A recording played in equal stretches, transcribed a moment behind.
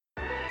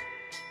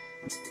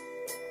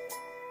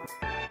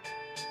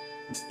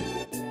Hello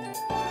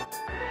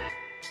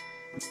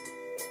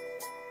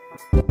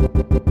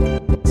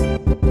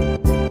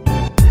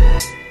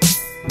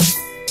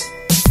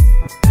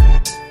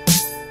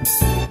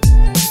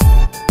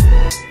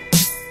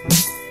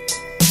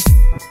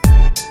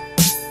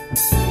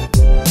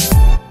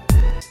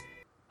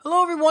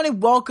everyone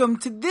and welcome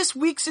to this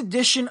week's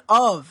edition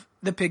of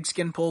the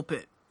Pigskin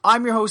Pulpit.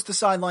 I'm your host, the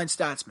Sideline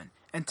Statsman,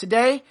 and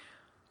today,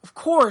 of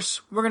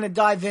course, we're going to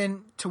dive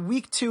into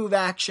week 2 of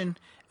action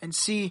and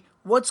see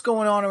what's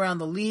going on around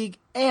the league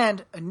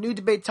and a new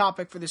debate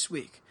topic for this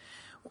week.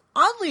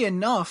 Oddly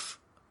enough,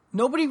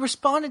 nobody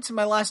responded to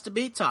my last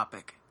debate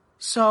topic,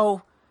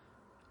 so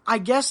I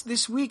guess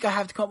this week I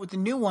have to come up with a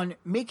new one,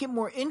 make it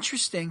more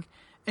interesting,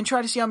 and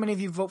try to see how many of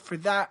you vote for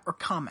that or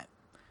comment.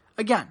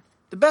 Again,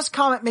 the best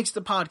comment makes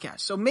the podcast,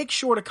 so make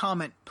sure to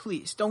comment,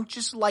 please. Don't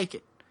just like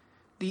it,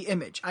 the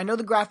image. I know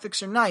the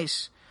graphics are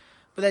nice,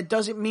 but that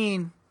doesn't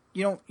mean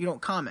you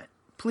don't comment.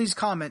 Please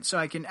comment so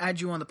I can add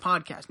you on the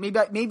podcast.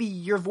 Maybe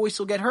your voice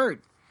will get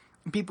heard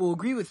and people will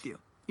agree with you.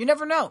 You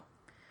never know.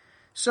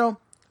 So,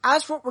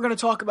 as for what we're going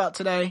to talk about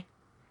today,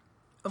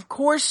 of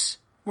course,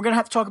 we're going to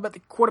have to talk about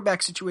the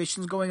quarterback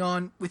situations going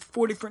on with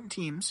 4 different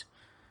teams.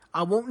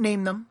 I won't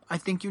name them. I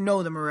think you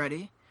know them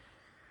already.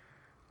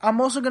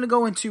 I'm also going to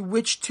go into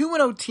which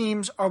 2-0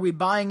 teams are we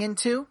buying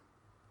into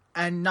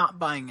and not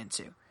buying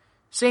into.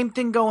 Same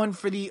thing going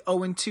for the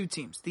 0-2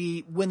 teams,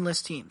 the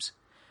winless teams.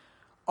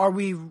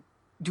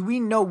 Do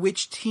we know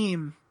which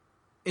team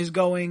is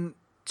going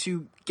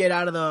to get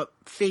out of the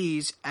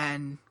phase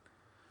and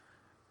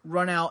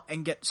run out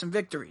and get some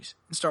victories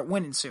and start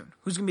winning soon?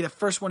 Who's going to be the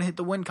first one to hit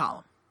the win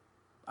column?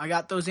 I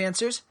got those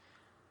answers.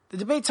 The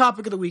debate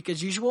topic of the week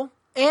as usual,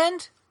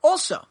 and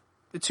also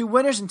the 2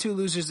 winners and 2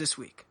 losers this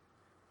week.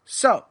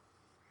 So,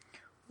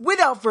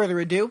 without further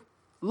ado,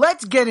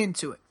 let's get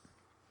into it.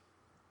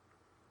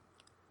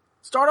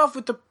 Start off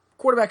with the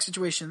quarterback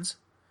situations.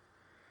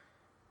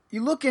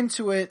 You look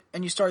into it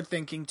and you start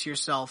thinking to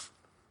yourself,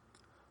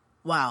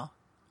 wow,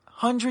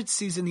 100th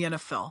season in the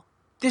NFL.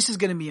 This is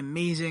going to be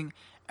amazing.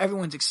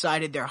 Everyone's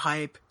excited. They're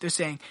hype. They're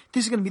saying,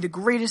 this is going to be the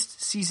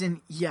greatest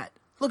season yet.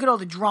 Look at all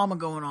the drama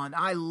going on.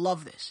 I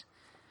love this.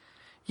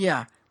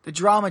 Yeah, the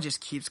drama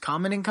just keeps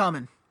coming and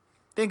coming.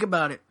 Think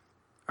about it.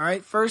 All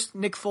right, first,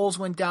 Nick Foles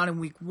went down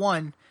in week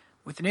 1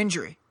 with an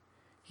injury.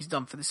 He's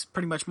done for this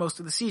pretty much most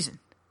of the season,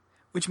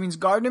 which means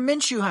Gardner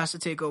Minshew has to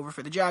take over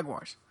for the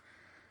Jaguars.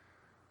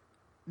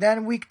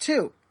 Then week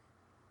 2,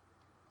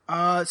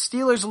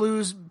 Steelers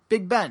lose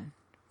Big Ben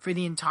for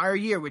the entire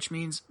year, which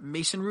means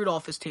Mason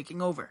Rudolph is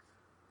taking over.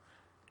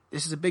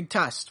 This is a big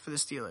test for the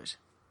Steelers.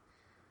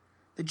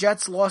 The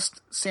Jets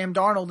lost Sam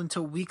Darnold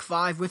until week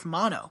 5 with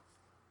mono,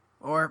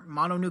 or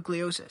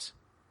mononucleosis.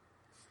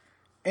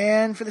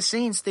 And for the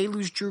Saints, they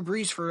lose Drew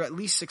Brees for at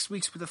least 6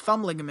 weeks with a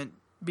thumb ligament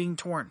being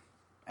torn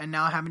and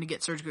now having to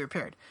get surgically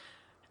repaired.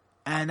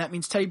 And that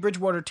means Teddy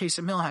Bridgewater,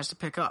 Taysom Hill has to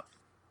pick up.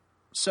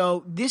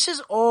 So this is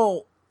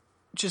all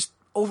just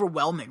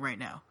overwhelming right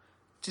now.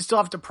 Just still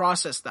have to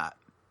process that.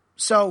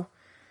 So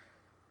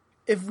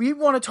if we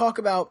want to talk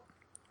about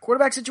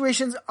quarterback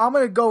situations, I'm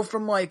going to go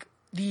from like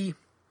the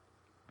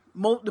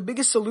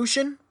biggest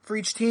solution for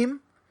each team,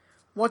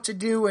 what to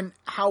do and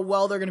how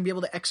well they're going to be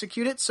able to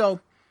execute it. So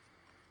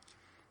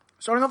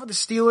starting off with the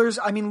Steelers,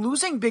 I mean,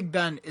 losing Big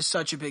Ben is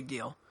such a big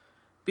deal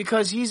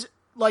because he's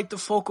like the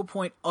focal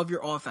point of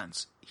your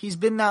offense. He's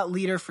been that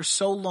leader for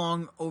so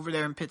long over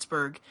there in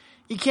Pittsburgh.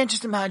 You can't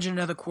just imagine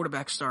another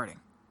quarterback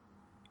starting.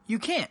 You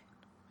can't.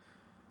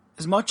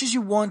 As much as you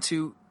want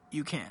to,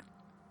 you can't.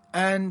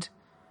 And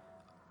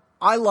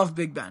I love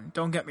Big Ben,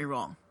 don't get me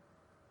wrong.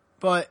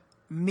 But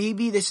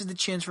maybe this is the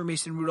chance for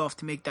Mason Rudolph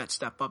to make that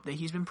step up that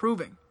he's been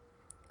proving.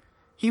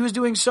 He was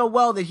doing so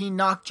well that he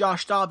knocked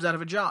Josh Dobbs out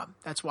of a job.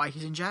 That's why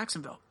he's in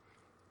Jacksonville.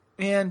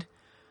 And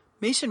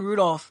Mason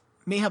Rudolph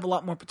may have a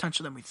lot more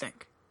potential than we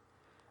think.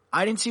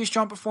 I didn't see a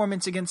strong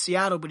performance against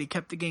Seattle, but he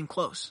kept the game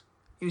close.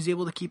 He was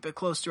able to keep it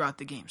close throughout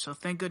the game, so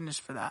thank goodness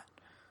for that.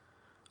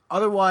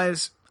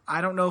 Otherwise,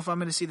 I don't know if I'm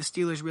going to see the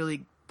Steelers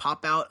really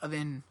pop out of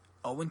an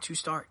 0-2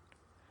 start.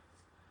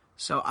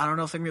 So I don't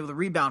know if they're going to be able to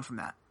rebound from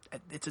that.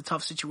 It's a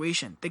tough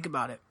situation. Think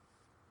about it.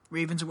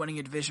 Ravens are winning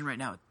a division right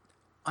now.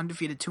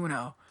 Undefeated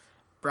 2-0.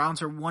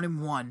 Browns are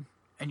 1-1,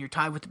 and you're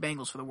tied with the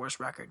Bengals for the worst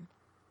record.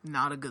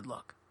 Not a good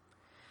look.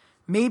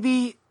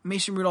 Maybe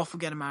Mason Rudolph will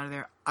get him out of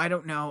there. I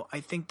don't know. I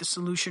think the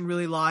solution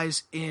really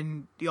lies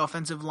in the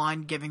offensive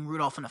line giving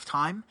Rudolph enough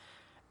time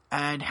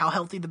and how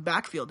healthy the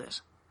backfield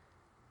is.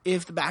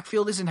 If the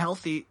backfield isn't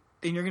healthy,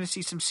 then you're going to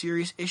see some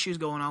serious issues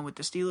going on with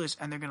the Steelers,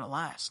 and they're going to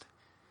last.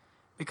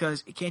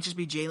 Because it can't just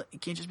be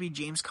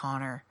James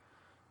Conner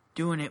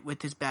doing it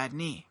with his bad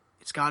knee.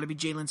 It's got to be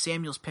Jalen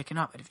Samuels picking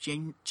up. And if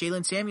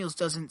Jalen Samuels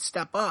doesn't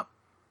step up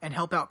and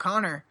help out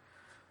Conner,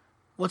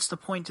 what's the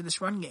point to this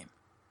run game?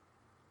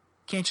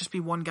 Can't just be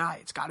one guy.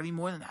 It's got to be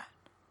more than that.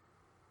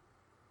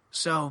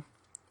 So,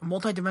 a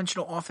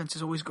multi-dimensional offense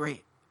is always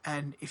great.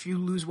 And if you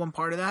lose one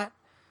part of that,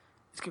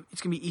 it's going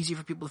to be easy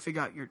for people to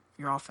figure out your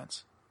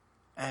offense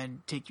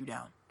and take you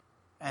down.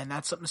 And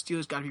that's something the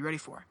Steelers got to be ready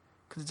for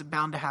because it's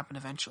bound to happen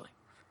eventually.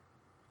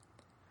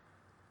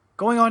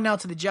 Going on now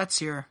to the Jets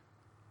here.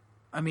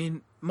 I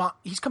mean,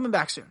 he's coming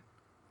back soon.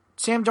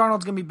 Sam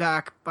Darnold's going to be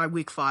back by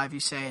week 5,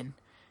 he's saying.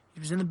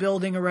 He was in the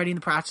building already in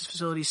the practice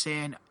facility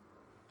saying,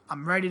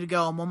 I'm ready to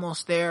go. I'm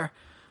almost there.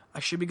 I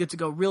should be good to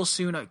go real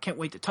soon. I can't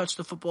wait to touch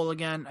the football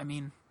again. I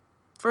mean,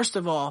 first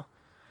of all,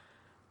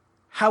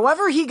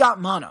 however he got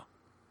mono,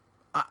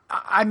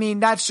 I mean,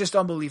 that's just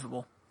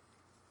unbelievable.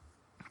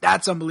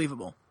 That's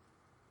unbelievable.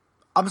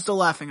 I'm still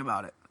laughing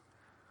about it.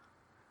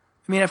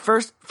 I mean, at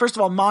first of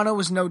all, mono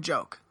was no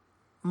joke.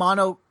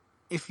 Mono,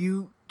 if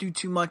you do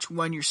too much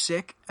when you're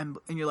sick and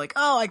you're like,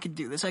 oh, I can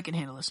do this, I can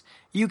handle this,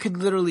 you could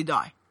literally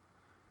die.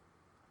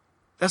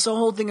 That's the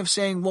whole thing of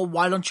saying, well,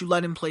 why don't you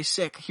let him play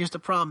sick? Here's the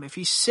problem. If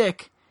he's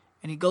sick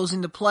and he goes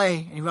into play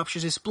and he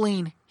ruptures his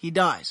spleen, he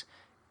dies.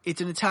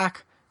 It's an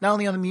attack not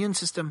only on the immune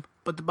system,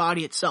 but the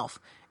body itself.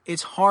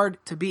 It's hard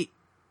to beat.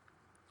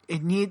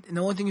 The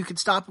only thing you can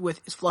stop it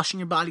with is flushing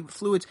your body with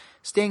fluids,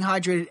 staying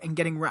hydrated, and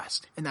getting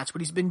rest. And that's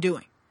what he's been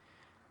doing.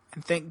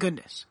 And thank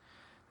goodness.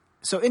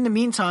 So in the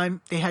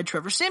meantime, they had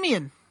Trevor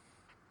Siemian.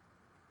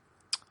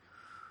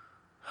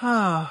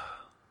 It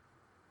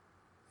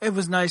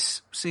was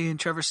nice seeing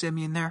Trevor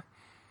Siemian there.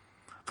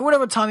 For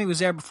whatever time he was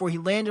there before he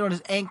landed on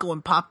his ankle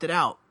and popped it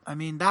out. I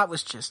mean, that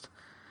was just...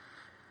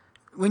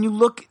 When you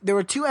look, there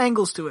were 2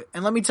 angles to it.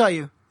 And let me tell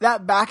you,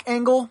 that back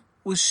angle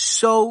was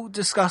so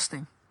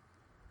disgusting.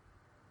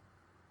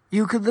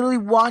 You could literally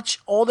watch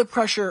all the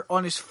pressure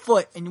on his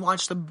foot and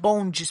watch the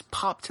bone just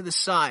pop to the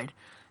side.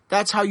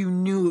 That's how you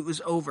knew it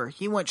was over.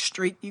 He went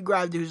straight, he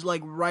grabbed his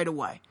leg right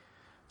away.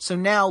 So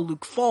now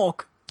Luke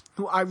Falk,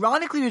 who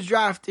ironically was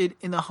drafted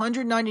in the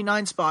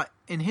 199 spot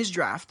in his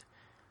draft,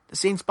 the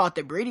same spot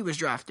that Brady was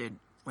drafted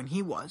when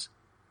he was,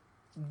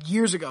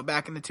 years ago,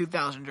 back in the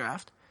 2000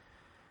 draft.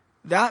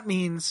 That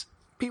means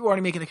people are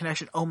already making the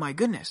connection, oh my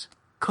goodness,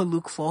 could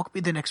Luke Falk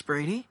be the next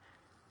Brady?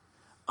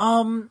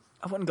 I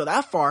wouldn't go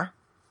that far,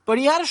 but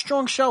he had a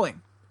strong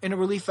showing in a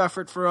relief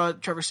effort for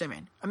Trevor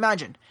Siemian.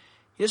 Imagine,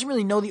 he doesn't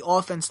really know the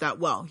offense that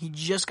well. He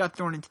just got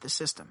thrown into the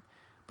system.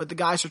 But the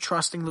guys are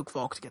trusting Luke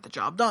Falk to get the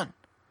job done.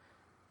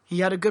 He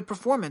had a good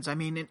performance. I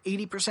mean, an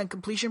 80%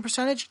 completion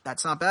percentage,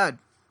 that's not bad.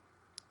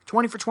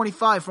 20 for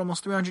 25 for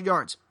almost 300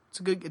 yards.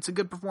 It's a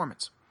good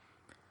performance.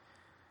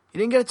 He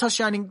didn't get a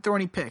touchdown, he didn't throw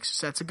any picks,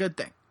 so that's a good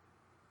thing.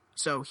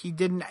 So he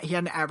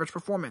had an average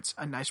performance,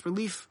 a nice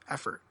relief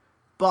effort.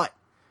 But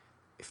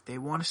if they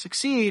want to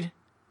succeed,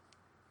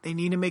 they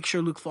need to make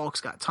sure Luke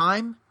Falk's got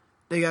time.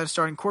 They got to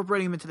start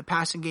incorporating him into the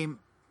passing game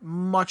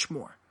much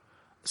more,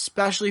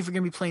 especially if you're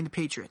going to be playing the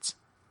Patriots.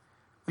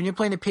 When you're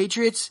playing the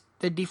Patriots,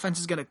 the defense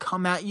is going to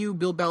come at you.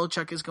 Bill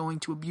Belichick is going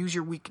to abuse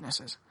your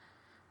weaknesses.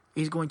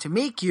 He's going to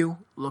make you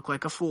look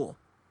like a fool.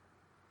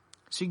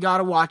 So you got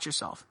to watch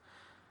yourself.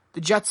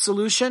 The Jets'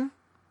 solution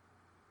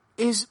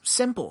is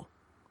simple.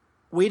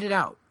 Wait it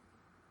out.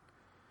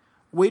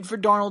 Wait for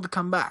Darnold to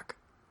come back.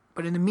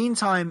 But in the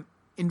meantime,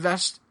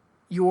 invest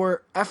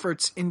your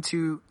efforts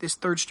into this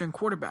third-string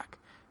quarterback.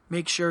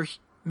 Make sure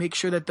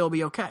that they'll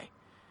be okay.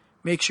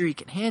 Make sure he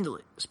can handle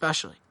it,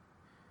 especially.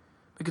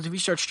 Because if you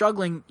start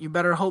struggling, you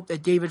better hope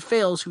that David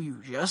Fales, who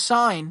you just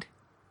signed,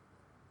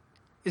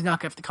 is not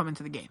going to have to come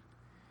into the game.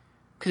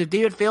 Because if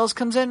David Fales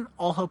comes in,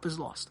 all hope is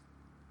lost.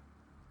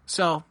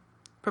 So,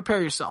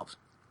 prepare yourselves.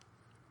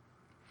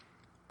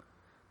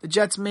 The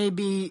Jets may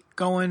be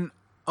going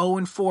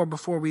 0-4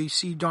 before we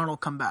see Darnold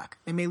come back.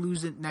 They may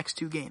lose the next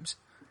 2 games.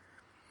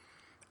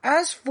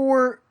 As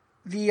for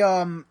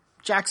the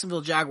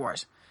Jacksonville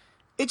Jaguars,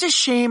 it's a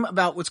shame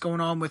about what's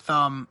going on with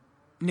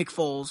Nick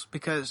Foles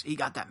because he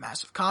got that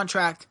massive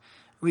contract.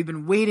 We've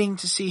been waiting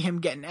to see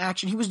him get in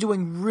action. He was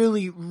doing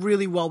really,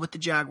 really well with the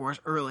Jaguars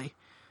early.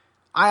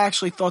 I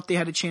actually thought they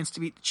had a chance to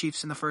beat the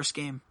Chiefs in the first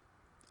game.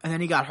 And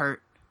then he got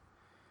hurt.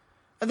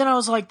 And then I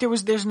was like,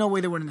 there's no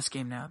way they're winning this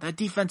game now. That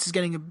defense is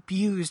getting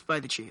abused by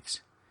the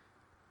Chiefs.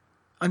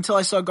 Until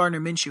I saw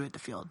Gardner Minshew hit the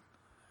field.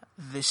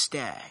 The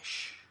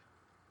stash.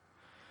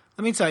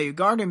 Let me tell you,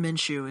 Gardner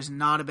Minshew is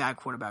not a bad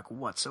quarterback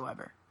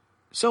whatsoever.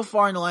 So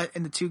far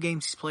in the 2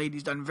 games he's played,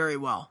 he's done very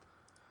well.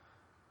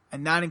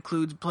 And that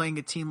includes playing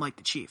a team like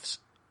the Chiefs.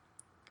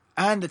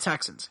 And the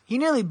Texans. He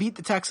nearly beat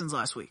the Texans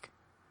last week.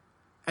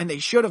 And they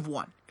should have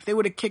won. If they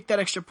would have kicked that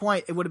extra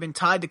point, it would have been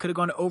tied. They could have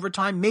gone to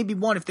overtime. Maybe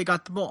won if they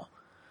got the ball.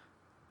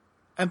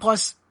 And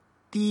plus,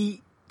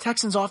 the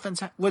Texans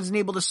offense wasn't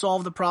able to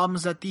solve the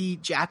problems that the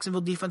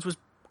Jacksonville defense was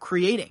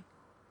creating.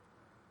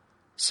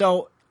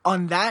 So,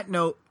 on that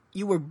note,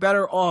 you were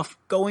better off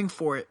going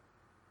for it.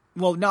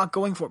 Well, not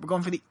going for it, but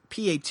going for the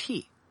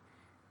PAT.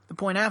 The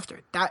point after.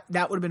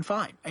 That would have been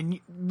fine. And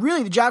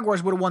really, the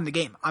Jaguars would have won the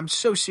game. I'm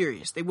so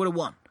serious. They would have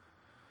won.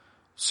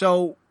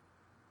 So,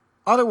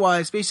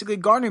 otherwise, basically,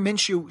 Gardner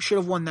Minshew should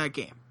have won that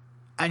game.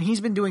 And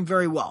he's been doing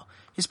very well.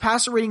 His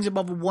passer rating's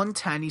above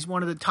 110. He's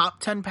one of the top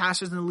 10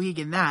 passers in the league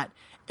in that,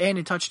 and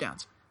in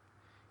touchdowns.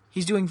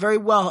 He's doing very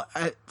well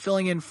at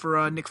filling in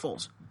for Nick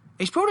Foles.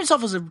 He's proven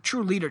himself as a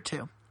true leader,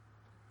 too.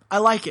 I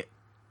like it.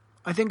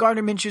 I think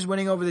Gardner Minshew's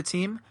winning over the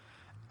team,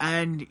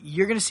 and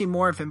you're going to see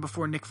more of him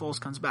before Nick Foles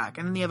comes back.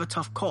 And then you have a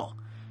tough call.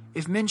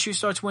 If Minshew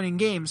starts winning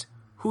games,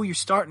 who you're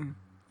starting,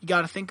 You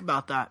got to think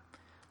about that.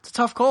 It's a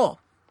tough call.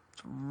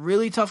 It's a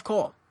really tough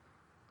call.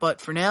 But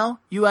for now,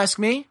 you ask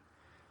me,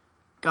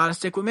 got to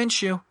stick with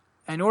Minshew.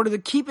 In order to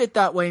keep it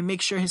that way,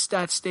 make sure his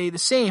stats stay the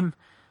same.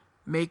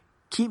 Make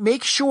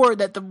sure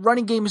that the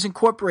running game is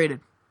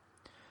incorporated.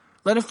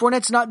 Leonard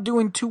Fournette's not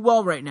doing too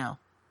well right now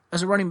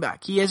as a running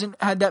back. He hasn't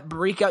had that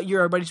breakout year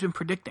everybody's been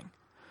predicting.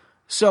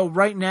 So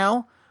right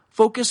now,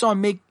 focus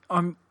on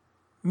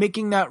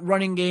making that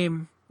running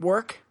game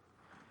work.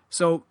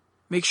 So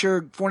make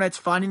sure Fournette's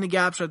finding the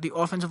gaps or the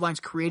offensive line's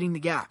creating the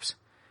gaps.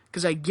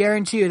 Because I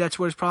guarantee you that's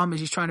what his problem is.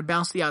 He's trying to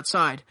bounce the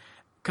outside.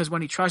 Because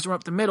when he tries to run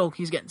up the middle,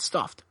 he's getting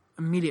stuffed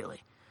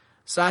immediately.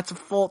 So that's a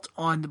fault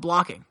on the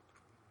blocking.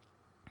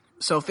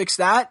 So fix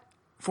that.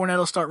 Fournette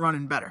will start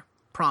running better.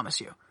 Promise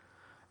you.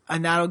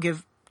 And that'll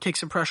take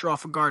some pressure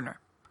off of Gardner.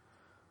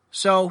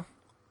 So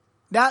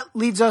that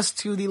leads us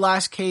to the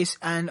last case,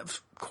 and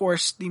of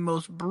course the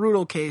most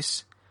brutal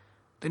case,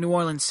 the New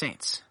Orleans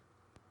Saints.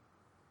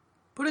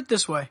 Put it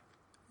this way,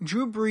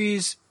 Drew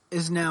Brees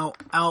is now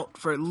out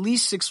for at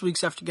least 6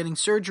 weeks after getting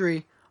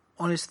surgery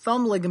on his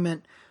thumb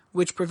ligament,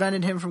 which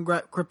prevented him from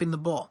gripping the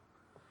ball.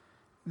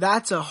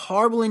 That's a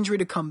horrible injury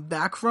to come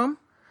back from,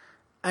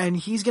 and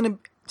he's going to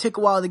take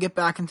a while to get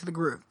back into the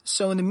groove.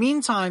 So in the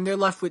meantime, they're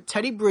left with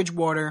Teddy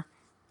Bridgewater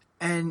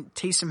and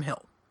Taysom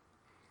Hill.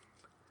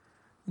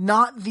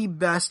 Not the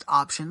best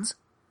options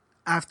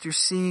after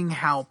seeing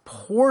how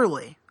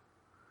poorly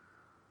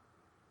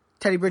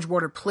Teddy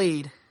Bridgewater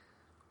played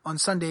on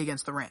Sunday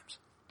against the Rams.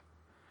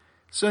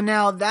 So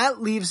now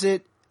that leaves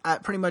it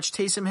at pretty much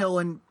Taysom Hill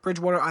and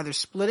Bridgewater either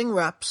splitting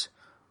reps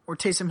or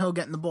Taysom Hill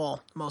getting the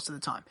ball most of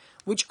the time,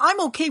 which I'm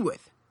okay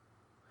with.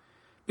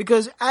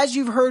 Because as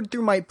you've heard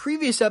through my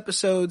previous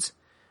episodes,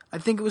 I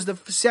think it was the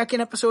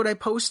second episode I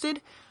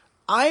posted,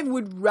 I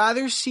would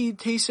rather see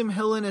Taysom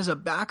Hill in as a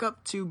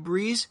backup to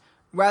Brees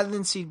rather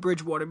than see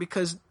Bridgewater,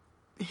 because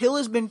Hill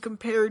has been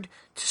compared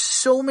to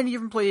so many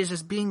different players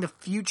as being the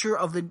future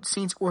of the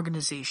Saints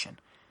organization.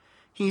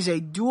 He's a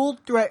dual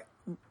threat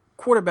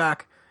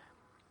quarterback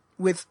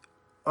with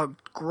a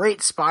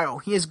great spiral.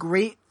 He has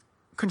great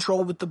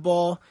control with the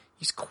ball.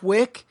 He's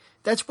quick.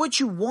 That's what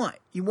you want.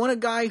 You want a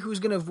guy who's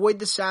going to avoid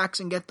the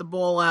sacks and get the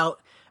ball out,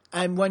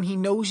 and when he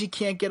knows he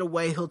can't get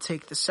away, he'll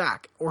take the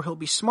sack, or he'll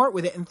be smart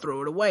with it and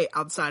throw it away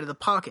outside of the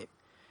pocket.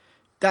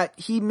 That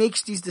he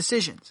makes these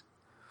decisions.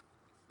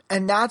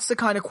 And that's the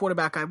kind of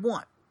quarterback I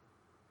want.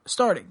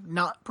 Starting,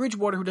 not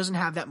Bridgewater, who doesn't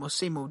have that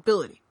same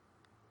mobility.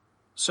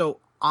 So,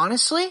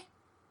 honestly,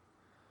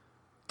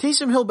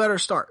 Taysom Hill better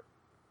start.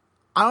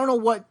 I don't know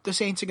what the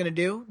Saints are going to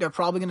do. They're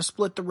probably going to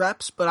split the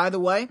reps, but either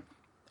way,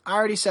 I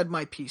already said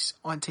my piece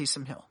on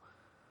Taysom Hill.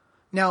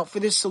 Now, for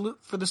the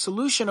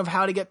solution of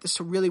how to get this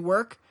to really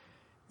work,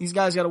 these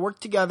guys got to work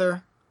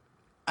together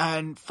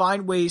and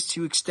find ways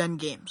to extend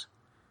games,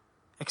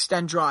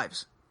 extend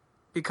drives,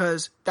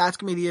 because that's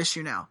going to be the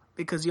issue now,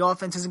 because the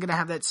offense isn't going to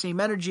have that same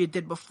energy it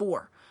did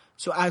before.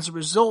 So as a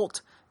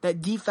result,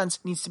 that defense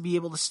needs to be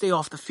able to stay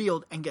off the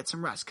field and get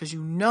some rest, because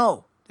you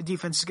know the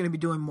defense is going to be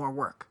doing more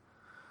work.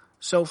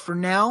 So for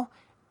now,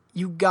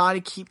 you got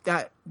to keep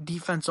that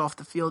defense off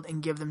the field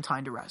and give them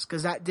time to rest,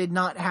 because that did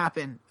not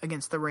happen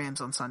against the Rams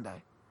on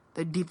Sunday.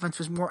 The defense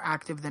was more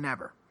active than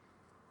ever.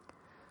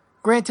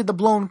 Granted, the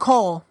blown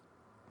call,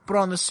 but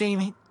on the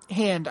same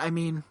hand, I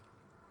mean,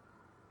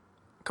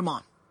 come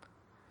on.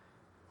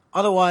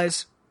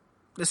 Otherwise,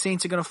 the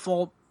Saints are going to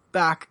fall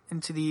back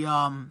into the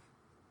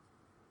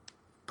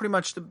pretty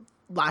much the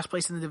last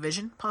place in the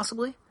division,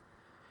 possibly.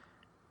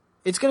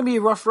 It's going to be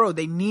a rough road.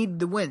 They need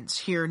the wins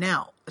here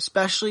now,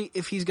 especially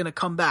if he's going to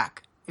come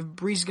back. If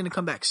Brees is going to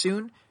come back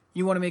soon,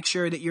 you want to make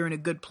sure that you're in a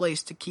good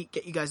place to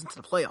get you guys into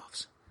the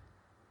playoffs.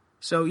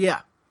 So,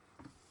 yeah.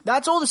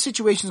 That's all the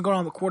situations going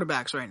on with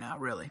quarterbacks right now,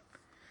 really.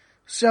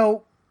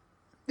 So,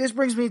 this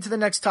brings me to the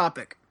next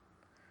topic.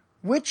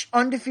 Which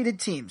undefeated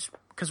teams,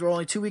 because we're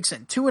only 2 weeks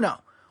in, 2-0,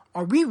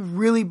 are we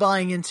really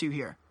buying into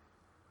here?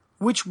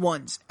 Which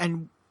ones?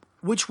 And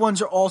which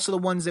ones are also the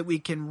ones that we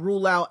can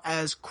rule out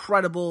as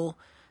credible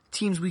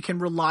teams we can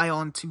rely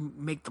on to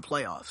make the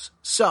playoffs?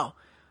 So,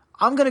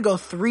 I'm going to go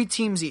 3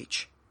 teams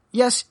each.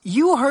 Yes,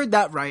 you heard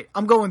that right.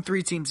 I'm going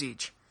 3 teams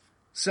each.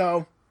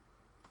 So,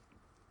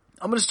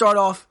 I'm going to start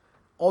off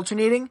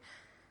alternating.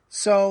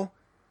 So,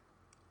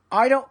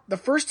 the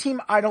first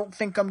team I don't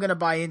think I'm going to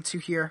buy into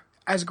here,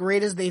 as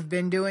great as they've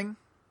been doing,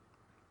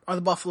 are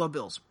the Buffalo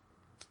Bills.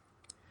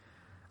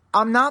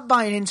 I'm not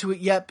buying into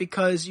it yet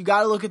because you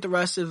got to look at the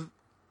rest of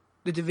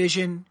the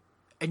division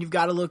and you've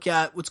got to look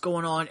at what's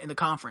going on in the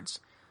conference.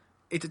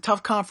 It's a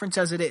tough conference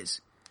as it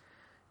is.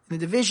 In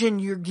the division,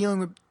 you're dealing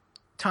with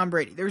Tom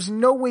Brady. There's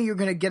no way you're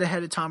going to get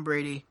ahead of Tom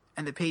Brady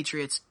and the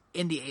Patriots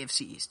in the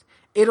AFC East.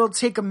 It'll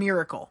take a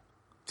miracle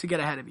to get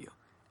ahead of you.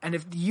 And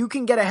if you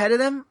can get ahead of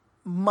them,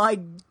 my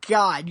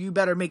God, you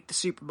better make the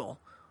Super Bowl.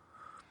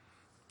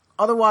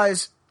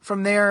 Otherwise,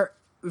 from there,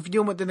 if you're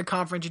dealing within the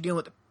conference, you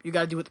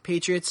got to deal with the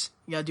Patriots,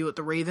 you got to deal with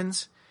the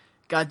Ravens,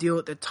 got to deal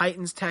with the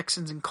Titans,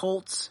 Texans, and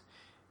Colts,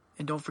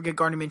 and don't forget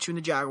Gardner Minshew and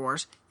the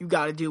Jaguars. You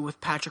got to deal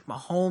with Patrick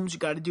Mahomes, you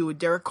got to deal with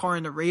Derek Carr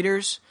and the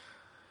Raiders.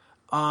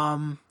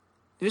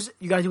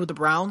 You got to deal with the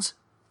Browns.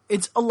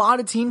 It's a lot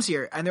of teams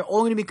here, and they're all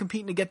going to be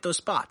competing to get those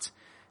spots.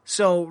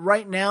 So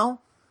right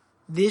now,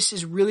 this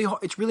is really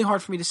hard. It's really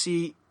hard for me to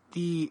see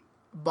the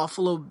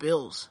Buffalo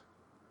Bills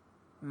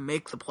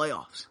make the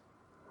playoffs.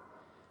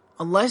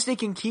 Unless they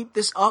can keep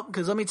this up,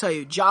 because let me tell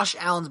you, Josh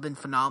Allen's been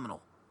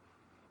phenomenal.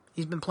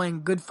 He's been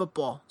playing good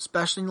football,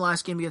 especially in the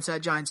last game against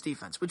that Giants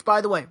defense, which,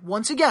 by the way,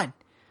 once again,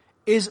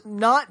 is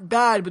not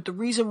bad, but the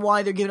reason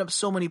why they're giving up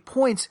so many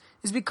points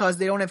is because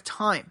they don't have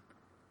time.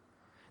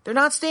 They're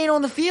not staying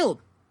on the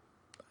field.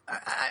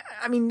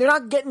 I mean, they're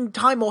not getting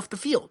time off the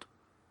field.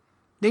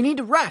 They need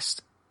to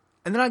rest,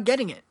 and they're not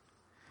getting it.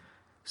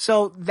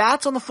 So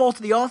that's on the fault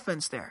of the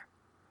offense there.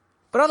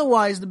 But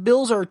otherwise, the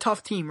Bills are a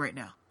tough team right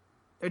now.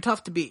 They're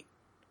tough to beat.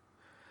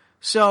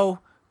 So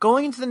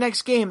going into the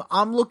next game,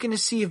 I'm looking to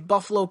see if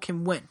Buffalo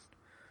can win.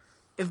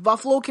 If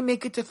Buffalo can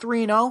make it to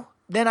 3-0,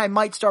 then I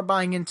might start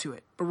buying into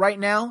it. But right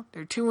now,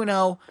 they're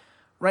 2-0.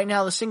 Right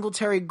now, the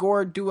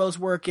Singletary-Gore duo's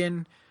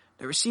working.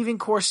 The receiving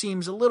core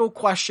seems a little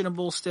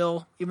questionable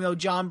still, even though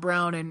John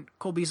Brown and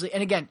Cole Beasley.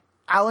 And again,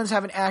 Allen's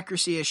having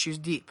accuracy issues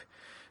deep.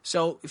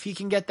 So if he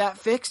can get that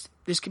fixed,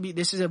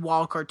 this is a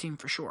wild card team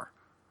for sure.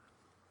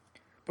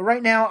 But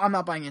right now, I'm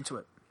not buying into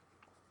it.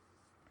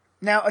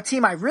 Now, a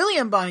team I really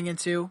am buying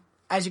into,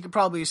 as you could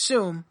probably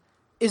assume,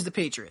 is the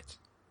Patriots.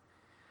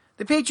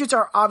 The Patriots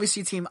are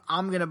obviously a team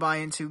I'm going to buy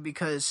into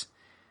because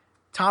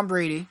Tom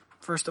Brady,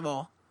 first of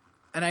all,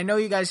 and I know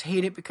you guys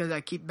hate it because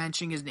I keep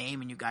mentioning his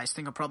name and you guys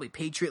think I'm probably a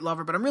Patriot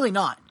lover, but I'm really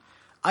not.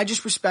 I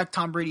just respect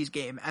Tom Brady's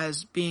game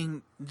as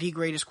being the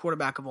greatest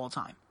quarterback of all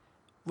time,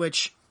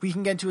 which we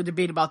can get into a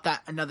debate about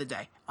that another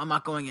day. I'm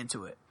not going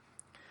into it.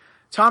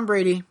 Tom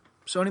Brady,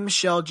 Sony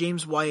Michel,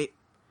 James White,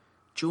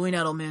 Julian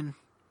Edelman,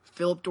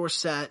 Philip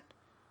Dorsett,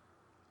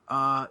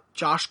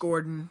 Josh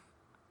Gordon,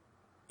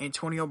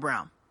 Antonio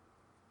Brown,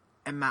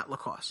 and Matt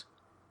LaCosse.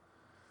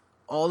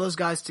 All those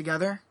guys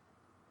together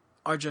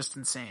are just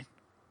insane.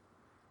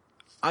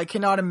 I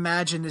cannot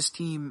imagine this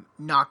team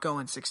not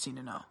going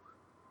 16-0.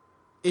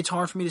 It's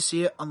hard for me to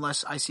see it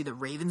unless I see the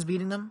Ravens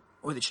beating them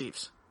or the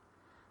Chiefs.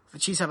 If the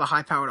Chiefs have a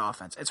high-powered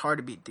offense, it's hard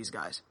to beat these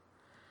guys.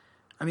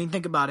 I mean,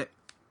 think about it.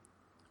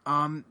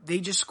 They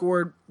just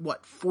scored,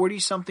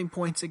 40-something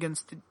points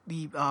against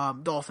the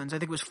Dolphins. I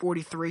think it was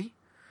 43.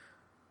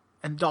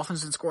 And the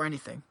Dolphins didn't score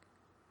anything.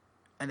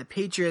 And the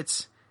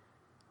Patriots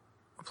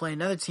were playing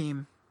another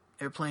team.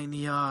 They were playing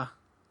the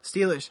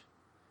Steelers.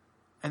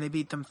 And they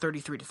beat them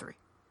 33-3.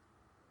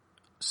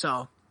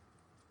 So,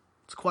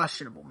 it's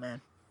questionable,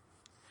 man.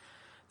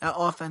 That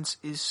offense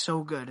is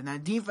so good. And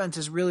that defense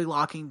is really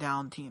locking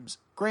down teams.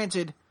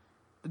 Granted,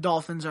 the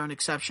Dolphins are an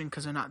exception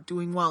because they're not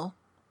doing well.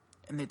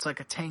 And it's like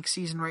a tank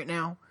season right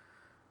now.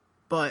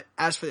 But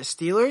as for the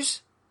Steelers,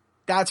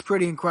 that's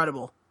pretty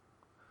incredible.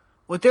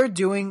 What they're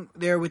doing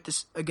there with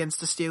this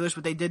against the Steelers,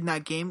 what they did in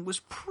that game, was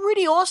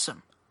pretty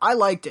awesome. I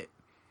liked it.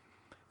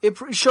 It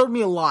showed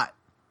me a lot.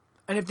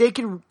 And if they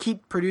can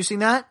keep producing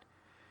that,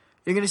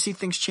 you're going to see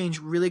things change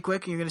really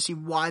quick, and you're going to see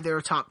why they're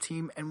a top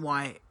team and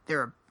why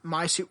they're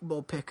my Super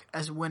Bowl pick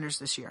as winners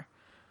this year.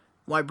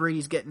 Why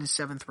Brady's getting his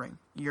 7th ring.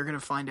 You're going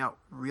to find out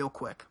real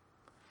quick.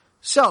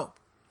 So,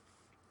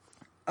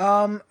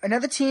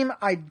 another team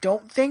I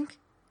don't think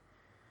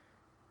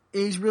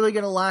is really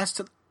going to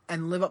last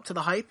and live up to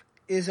the hype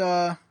is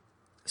San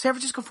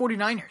Francisco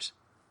 49ers.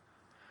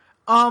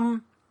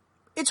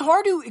 It's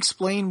hard to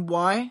explain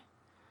why,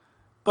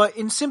 but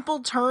in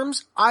simple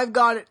terms, I've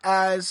got it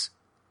as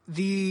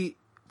the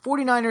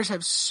 49ers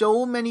have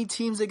so many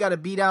teams they got to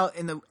beat out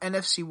in the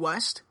NFC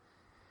West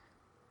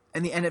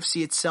and the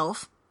NFC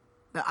itself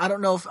that I don't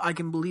know if I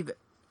can believe it.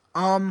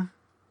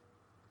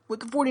 With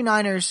the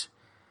 49ers,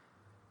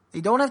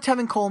 they don't have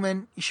Tevin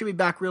Coleman. He should be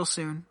back real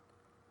soon.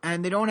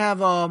 And they don't have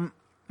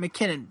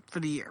McKinnon for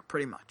the year,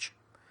 pretty much.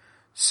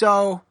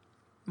 So,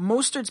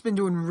 Mostert's been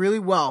doing really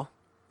well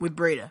with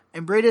Breida.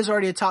 And Breida is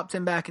already a top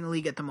 10 back in the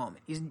league at the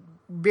moment. He's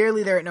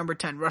barely there at number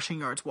 10, rushing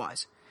yards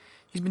wise.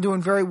 He's been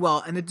doing very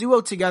well. And the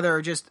duo together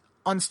are just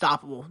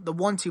unstoppable. The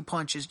 1-2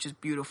 punch is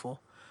just beautiful.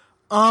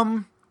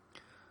 When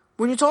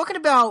you're talking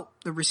about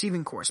the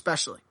receiving core,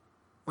 especially,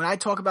 when I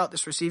talk about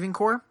this receiving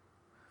core,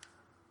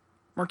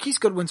 Marquise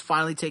Goodwin's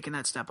finally taken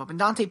that step up. And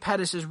Dante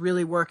Pettis is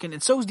really working.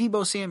 And so is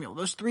Deebo Samuel.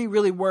 Those three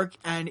really work.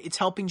 And it's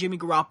helping Jimmy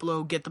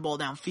Garoppolo get the ball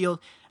downfield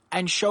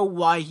and show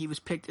why he was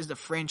picked as the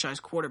franchise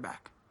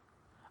quarterback.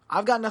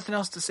 I've got nothing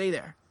else to say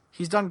there.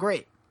 He's done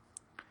great.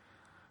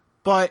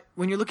 But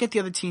when you look at the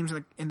other teams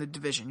in the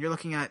division, you're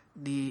looking at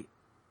the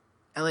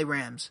LA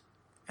Rams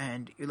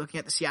and you're looking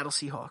at the Seattle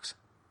Seahawks.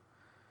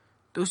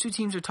 Those two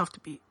teams are tough to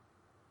beat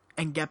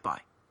and get by.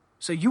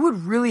 So you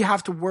would really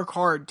have to work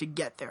hard to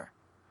get there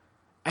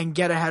and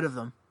get ahead of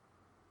them.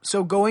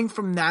 So going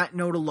from that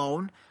note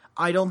alone,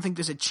 I don't think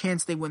there's a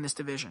chance they win this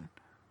division.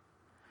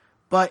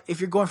 But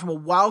if you're going from a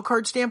wild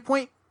card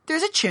standpoint,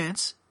 there's a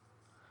chance.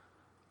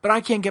 But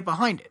I can't get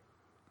behind it.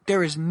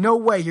 There is no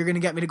way you're going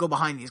to get me to go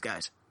behind these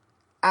guys.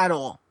 At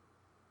all.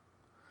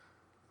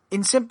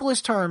 In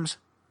simplest terms,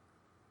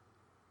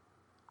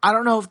 I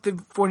don't know if the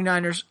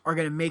 49ers are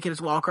going to make it as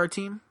a wildcard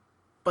team,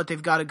 but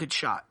they've got a good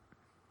shot.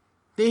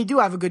 they do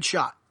have a good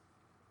shot.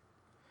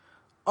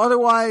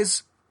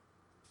 Otherwise,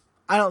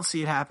 I don't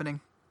see it happening.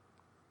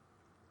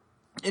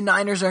 The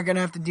Niners are going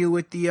to have to deal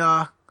with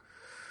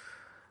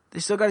they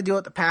still got to deal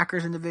with the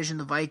Packers in the division.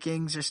 The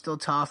Vikings are still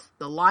tough.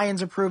 The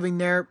Lions are proving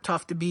they're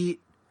tough to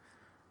beat.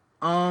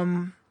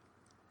 You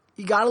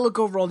got to look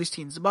over all these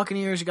teams. The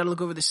Buccaneers, you got to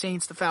look over the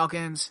Saints, the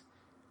Falcons,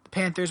 the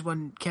Panthers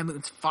when Cam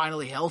Newton's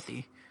finally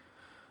healthy.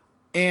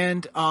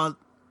 And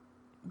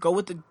go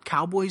with the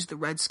Cowboys. The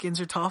Redskins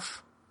are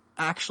tough.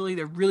 Actually,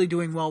 they're really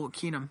doing well with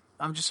Keenum.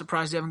 I'm just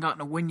surprised they haven't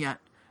gotten a win yet.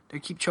 They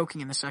keep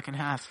choking in the second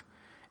half.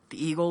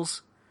 The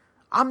Eagles.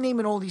 I'm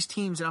naming all these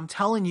teams, and I'm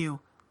telling you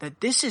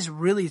that this is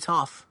really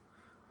tough.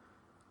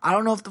 I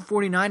don't know if the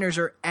 49ers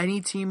or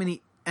any team in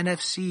the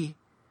NFC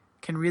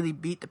can really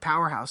beat the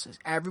powerhouses.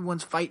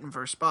 Everyone's fighting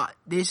for a spot.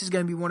 This is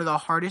going to be one of the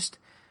hardest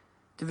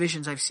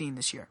divisions I've seen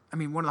this year. I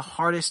mean, one of the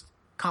hardest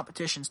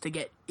competitions to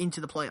get into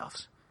the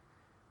playoffs.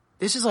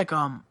 This is like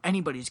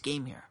anybody's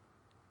game here.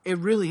 It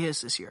really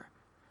is this year.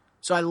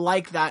 So I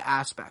like that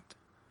aspect.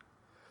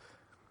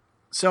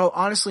 So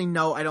honestly,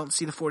 no, I don't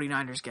see the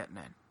 49ers getting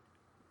in.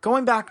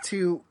 Going back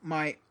to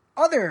my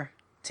other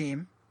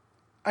team,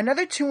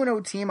 another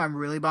 2-0 team I'm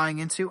really buying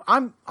into.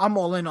 I'm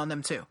all in on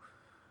them too.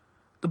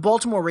 The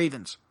Baltimore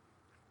Ravens.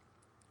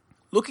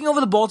 Looking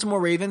over the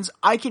Baltimore Ravens,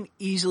 I can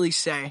easily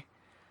say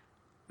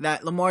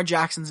that Lamar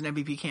Jackson's an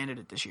MVP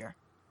candidate this year.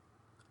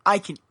 I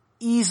can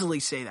easily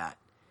say that.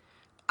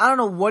 I don't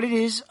know what it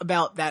is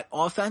about that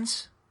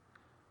offense,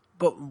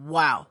 but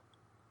wow.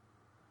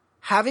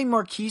 Having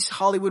Marquise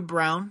Hollywood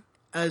Brown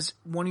as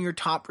one of your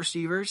top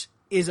receivers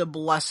is a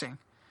blessing.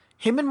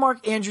 Him and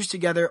Mark Andrews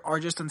together are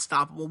just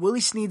unstoppable.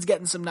 Willie Snead's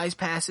getting some nice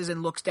passes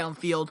and looks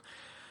downfield.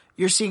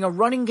 You're seeing a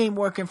running game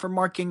working for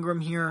Mark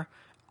Ingram here,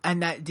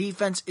 and that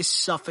defense is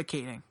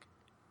suffocating.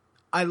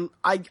 I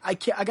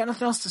got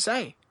nothing else to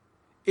say.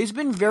 It's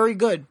been very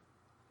good.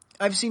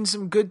 I've seen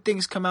some good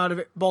things come out of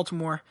it,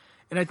 Baltimore,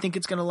 and I think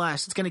it's going to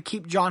last. It's going to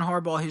keep John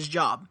Harbaugh his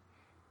job.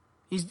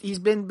 He's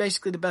been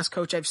basically the best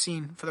coach I've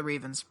seen for the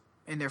Ravens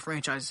in their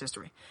franchise's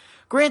history.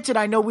 Granted,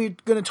 I know we're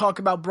going to talk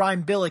about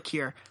Brian Billick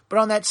here, but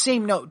on that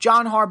same note,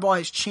 John Harbaugh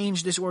has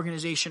changed this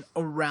organization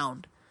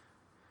around.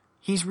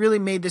 He's really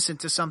made this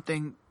into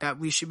something that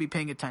we should be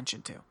paying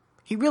attention to.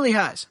 He really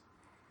has.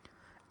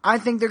 I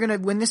think they're going to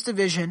win this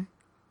division,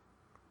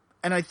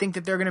 and I think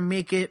that they're going to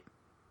make it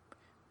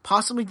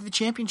possibly to the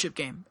championship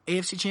game,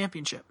 AFC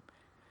Championship.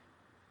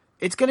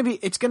 It's going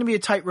to be a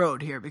tight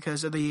road here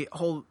because of the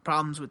whole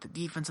problems with the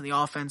defense and the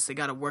offense. They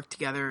got to work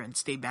together and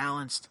stay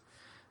balanced.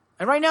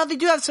 And right now they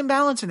do have some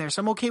balance in there,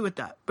 so I'm okay with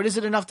that. But is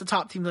it enough to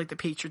top teams like the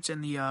Patriots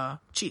and the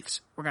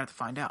Chiefs? We're going to have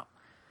to find out.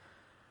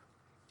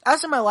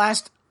 As for my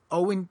last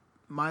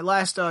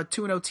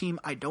 2-0 team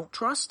I don't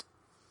trust,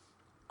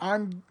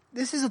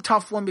 this is a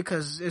tough one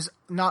because there's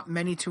not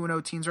many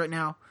 2-0 teams right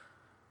now.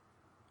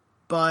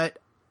 But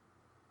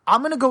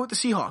I'm going to go with the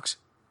Seahawks.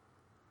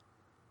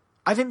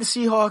 I think the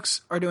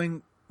Seahawks are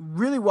doing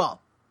really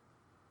well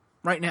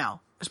right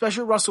now,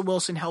 especially Russell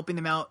Wilson helping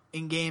them out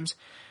in games.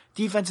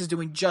 Defense is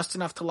doing just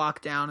enough to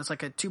lock down. It's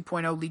like a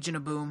 2.0 Legion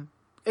of Boom.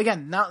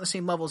 Again, not on the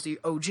same level as the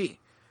OG.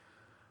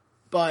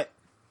 But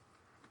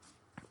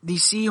the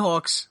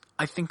Seahawks,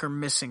 I think, are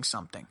missing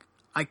something.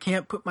 I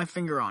can't put my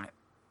finger on it.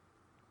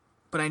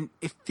 But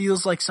it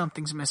feels like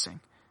something's missing.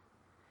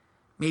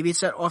 Maybe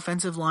it's that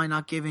offensive line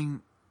not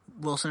giving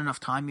Wilson enough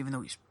time, even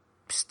though he's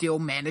still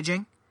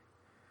managing.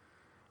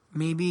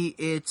 Maybe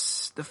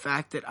it's the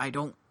fact that I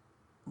don't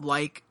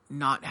like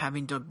not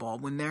having Doug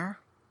Baldwin there.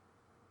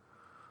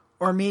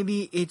 Or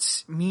maybe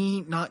it's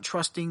me not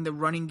trusting the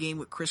running game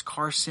with Chris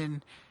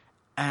Carson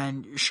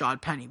and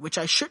Rashad Penny, which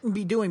I shouldn't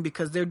be doing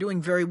because they're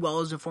doing very well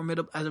as one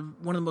of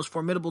the most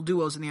formidable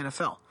duos in the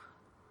NFL.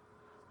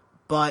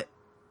 But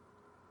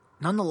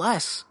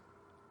nonetheless,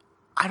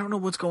 I don't know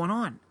what's going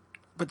on.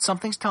 But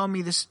something's telling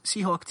me this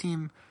Seahawks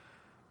team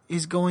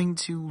is going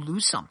to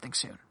lose something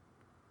soon.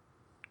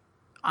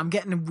 I'm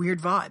getting a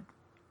weird vibe.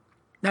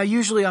 Now,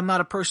 usually I'm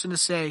not a person to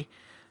say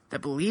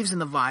that believes in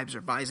the vibes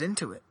or buys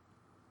into it.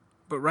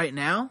 But right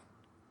now,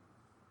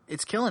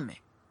 it's killing me.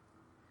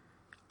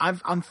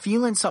 I'm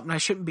feeling something I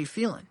shouldn't be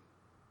feeling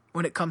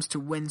when it comes to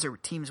wins or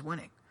teams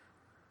winning.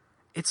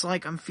 It's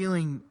like I'm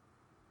feeling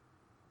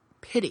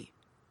pity.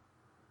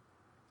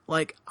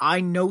 Like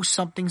I know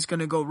something's going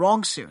to go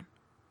wrong soon.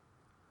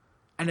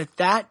 And if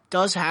that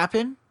does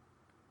happen,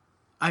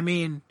 I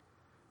mean,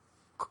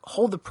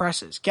 hold the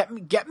presses. Get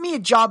me a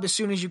job as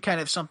soon as you can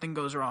if something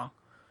goes wrong.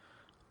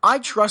 I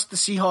trust the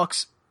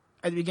Seahawks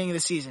at the beginning of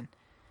the season.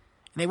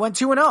 And they went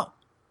 2-0.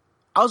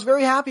 I was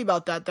very happy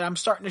about that I'm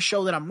starting to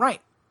show that I'm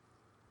right.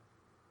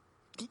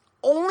 The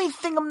only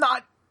thing I'm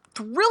not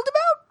thrilled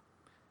about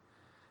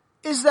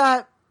is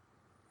that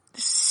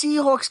the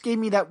Seahawks gave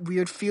me that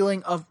weird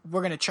feeling of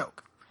we're going to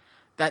choke.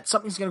 That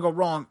something's going to go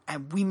wrong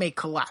and we may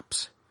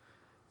collapse.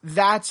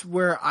 That's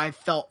where I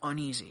felt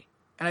uneasy.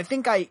 And I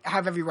think I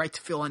have every right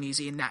to feel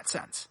uneasy in that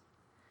sense.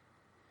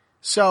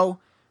 So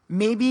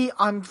maybe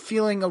I'm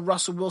feeling a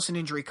Russell Wilson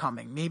injury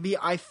coming. Maybe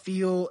I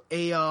feel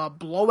a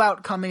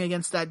blowout coming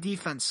against that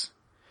defense.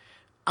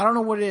 I don't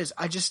know what it is.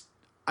 I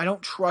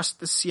don't trust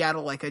the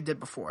Seattle like I did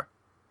before.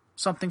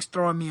 Something's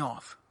throwing me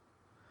off.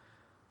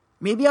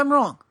 Maybe I'm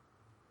wrong,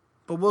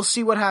 but we'll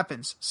see what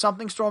happens.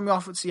 Something's throwing me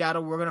off with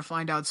Seattle. We're going to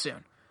find out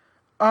soon.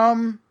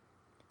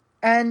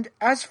 And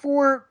as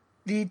for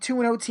the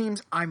 2-0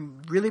 teams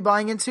I'm really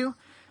buying into,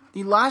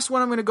 the last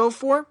one I'm going to go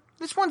for,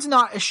 this one's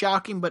not as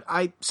shocking, but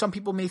some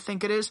people may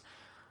think it is.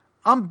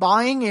 I'm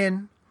buying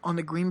in on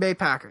the Green Bay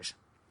Packers.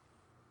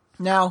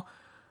 Now,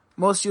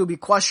 most of you will be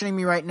questioning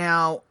me right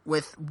now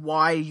with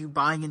why are you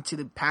buying into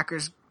the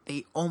Packers?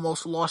 They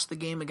almost lost the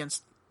game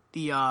against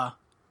the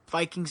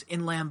Vikings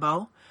in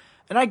Lambeau.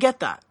 And I get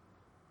that.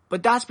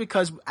 But that's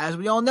because, as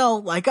we all know,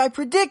 like I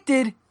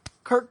predicted,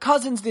 Kirk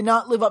Cousins did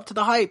not live up to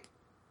the hype.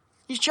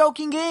 He's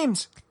choking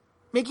games,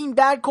 making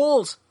bad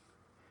calls.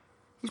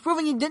 He's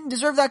proving he didn't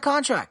deserve that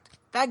contract.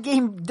 That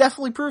game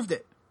definitely proved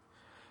it.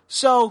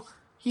 So,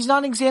 he's not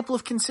an example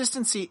of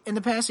consistency in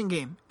the passing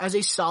game as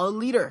a solid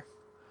leader.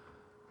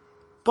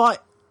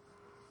 But,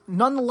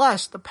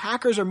 nonetheless, the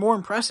Packers are more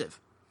impressive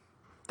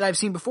than I've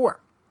seen before.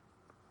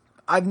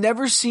 I've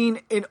never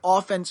seen an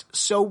offense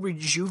so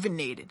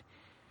rejuvenated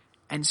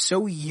and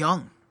so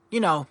young,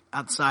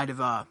 outside of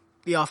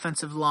the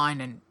offensive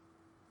line and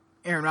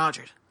Aaron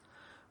Rodgers.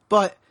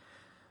 But,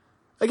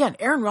 again,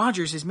 Aaron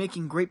Rodgers is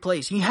making great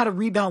plays. He had a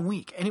rebound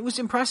week, and it was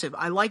impressive.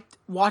 I liked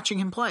watching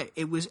him play.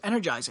 It was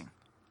energizing.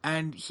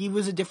 And he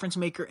was a difference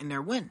maker in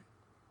their win.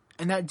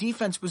 And that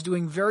defense was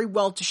doing very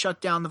well to shut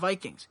down the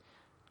Vikings.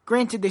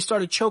 Granted, they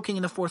started choking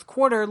in the fourth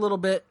quarter a little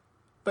bit,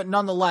 but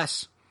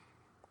nonetheless,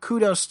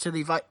 kudos to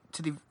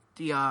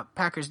the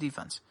Packers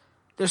defense.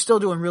 They're still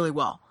doing really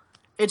well.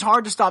 It's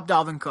hard to stop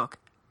Dalvin Cook,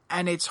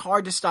 and it's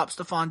hard to stop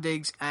Stephon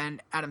Diggs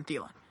and Adam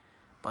Thielen.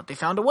 But they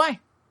found a way,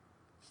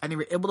 and they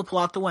were able to pull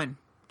out the win,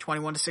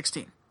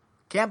 21-16.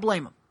 Can't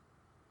blame them.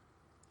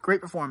 Great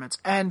performance.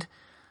 And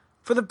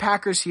for the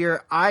Packers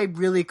here, I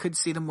really could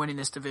see them winning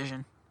this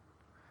division.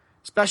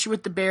 Especially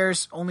with the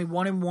Bears, only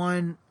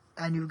 1-1,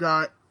 and you've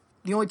got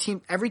the only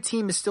team, every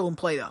team is still in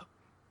play though.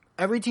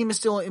 Every team is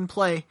still in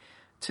play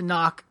to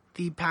knock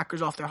the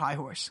Packers off their high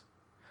horse.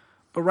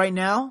 But right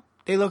now,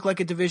 they look like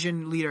a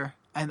division leader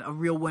and a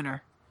real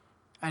winner.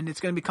 And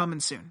it's going to be coming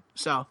soon.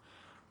 So,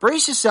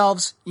 brace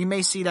yourselves. You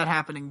may see that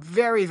happening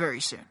very, very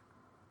soon.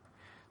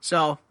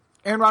 So,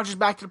 Aaron Rodgers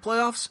back to the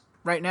playoffs?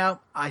 Right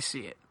now, I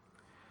see it.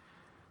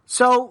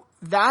 So,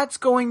 that's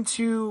going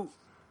to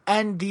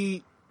end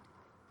the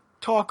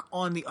talk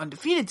on the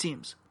undefeated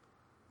teams.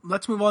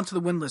 Let's move on to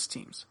the winless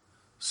teams.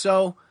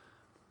 So,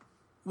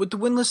 with the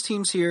winless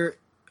teams here,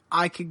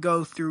 I could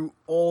go through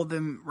all of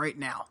them right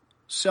now.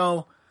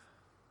 So,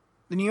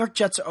 the New York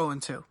Jets are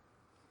 0-2.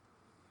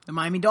 The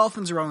Miami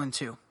Dolphins are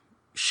 0-2.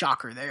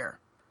 Shocker there.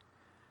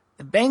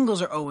 The Bengals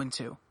are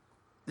 0-2.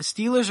 The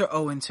Steelers are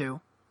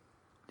 0-2.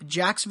 The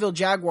Jacksonville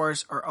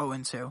Jaguars are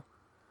 0-2.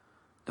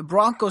 The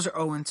Broncos are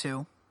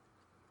 0-2.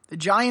 The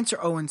Giants are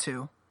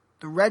 0-2.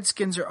 The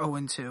Redskins are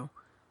 0-2.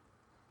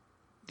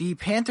 The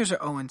Panthers are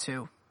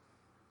 0-2.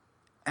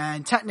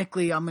 And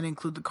technically, I'm going to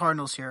include the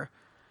Cardinals here.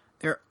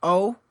 They're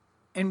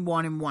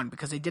 0-1-1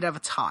 because they did have a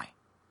tie.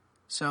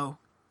 So,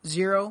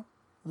 0-1-1.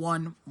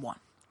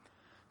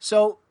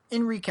 So,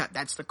 in recap,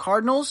 that's the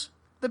Cardinals,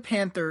 the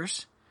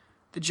Panthers,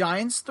 the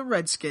Giants, the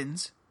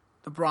Redskins,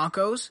 the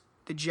Broncos,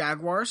 the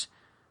Jaguars,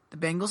 the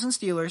Bengals and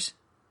Steelers,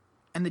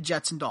 and the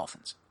Jets and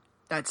Dolphins.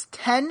 That's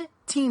 10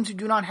 teams who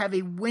do not have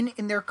a win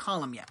in their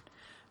column yet.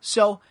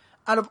 So,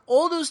 out of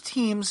all those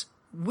teams,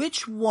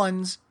 which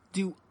ones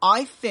do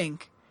I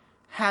think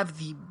have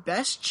the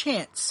best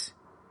chance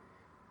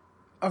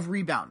of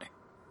rebounding?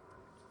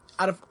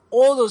 Out of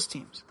all those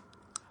teams.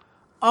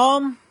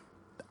 I'm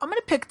going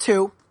to pick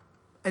two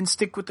and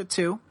stick with the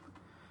two.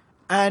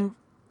 And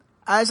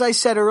as I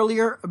said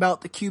earlier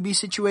about the QB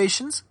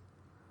situations,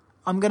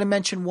 I'm going to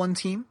mention one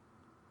team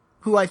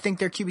who I think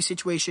their QB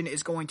situation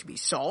is going to be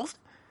solved.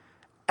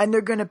 And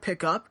they're going to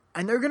pick up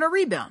and they're going to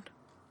rebound.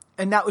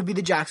 And that would be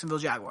the Jacksonville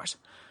Jaguars.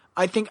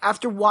 I think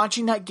after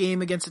watching that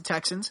game against the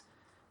Texans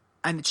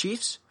and the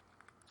Chiefs,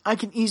 I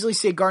can easily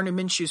say Gardner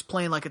Minshew is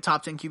playing like a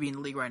top 10 QB in the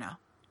league right now.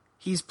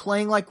 He's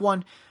playing like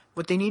one.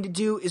 What they need to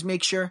do is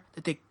make sure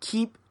that they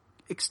keep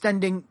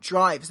extending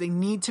drives. They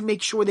need to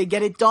make sure they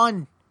get it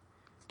done.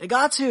 They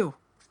got to.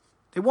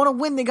 They want to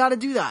win. They got to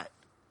do that.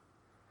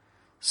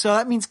 So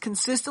that means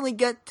consistently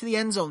get to the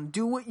end zone.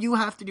 Do what you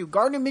have to do.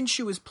 Gardner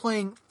Minshew is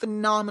playing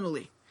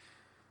phenomenally.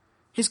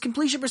 His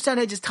completion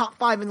percentage is top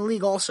 5 in the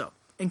league also,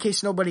 in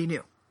case nobody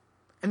knew.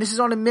 And this is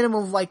on a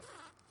minimum of like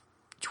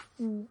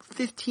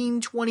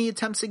 15, 20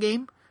 attempts a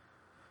game.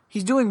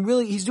 He's doing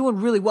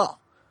really well.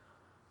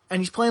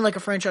 And he's playing like a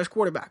franchise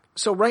quarterback.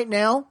 So right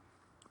now,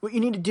 what you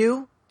need to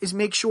do is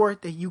make sure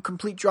that you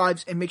complete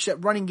drives and make sure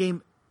that running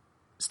game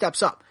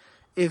steps up.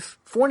 If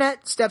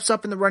Fournette steps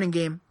up in the running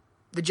game,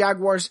 the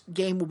Jaguars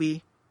game will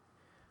be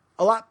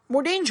a lot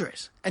more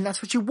dangerous. And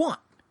that's what you want.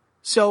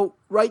 So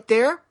right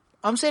there,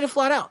 I'm saying it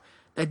flat out.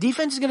 That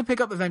defense is going to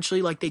pick up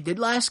eventually like they did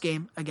last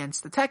game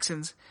against the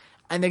Texans.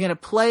 And they're going to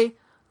play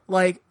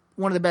like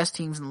one of the best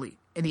teams in the league,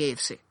 in the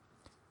AFC.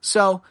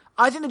 So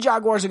I think the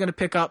Jaguars are going to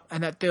pick up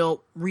and that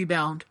they'll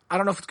rebound. I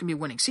don't know if it's going to be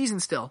a winning season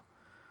still,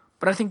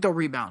 but I think they'll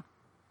rebound,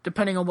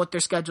 depending on what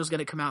their schedule is going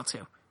to come out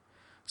to.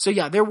 So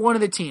yeah, they're one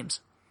of the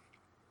teams.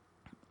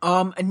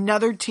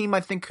 Another team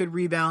I think could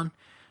rebound.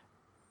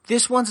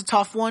 This one's a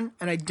tough one,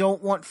 and I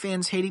don't want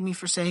fans hating me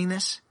for saying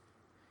this,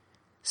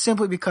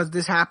 simply because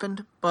this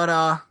happened, but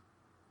I'm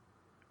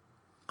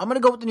going to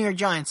go with the New York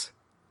Giants.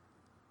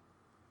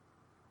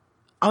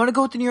 I'm going to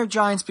go with the New York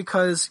Giants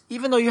because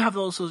even though you have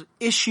those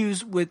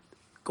issues with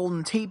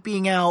Golden Tate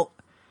being out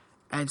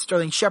and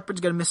Sterling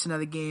Shepard's going to miss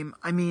another game,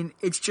 I mean,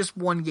 it's just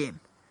one game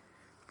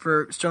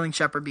for Sterling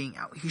Shepard being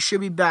out. He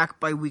should be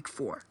back by week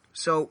 4.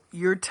 So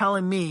you're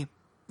telling me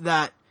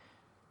that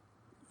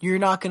you're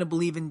not going to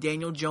believe in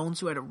Daniel Jones,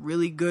 who had a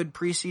really good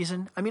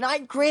preseason? I mean,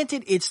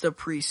 granted it's the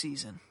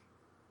preseason,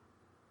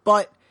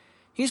 but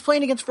he's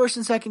playing against first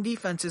and second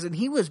defenses, and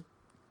he was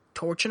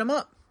torching them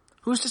up.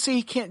 Who's to say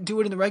he can't do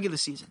it in the regular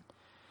season?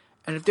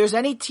 And if there's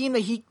any team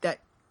that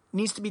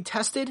needs to be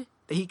tested,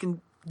 that he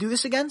can do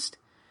this against,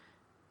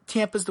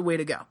 Tampa's the way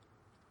to go.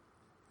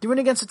 Doing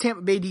it against the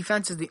Tampa Bay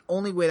defense is the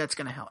only way that's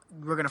going to help.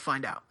 We're going to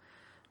find out.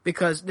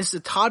 Because this is a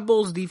Todd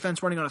Bowles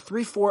defense running on a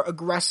 3-4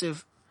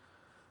 aggressive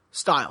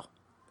style.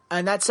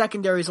 And that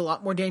secondary is a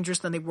lot more dangerous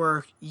than they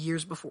were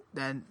years before,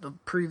 than the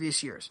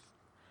previous years.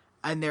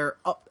 And they're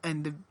up,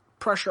 and the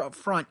pressure up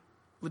front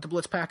with the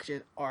blitz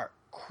packages are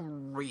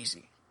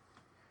crazy.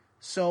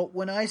 So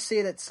when I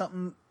say that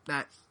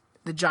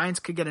the Giants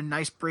could get a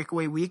nice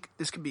breakaway week,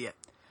 this could be it.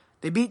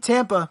 They beat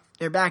Tampa,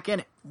 they're back in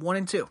it,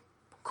 1-2.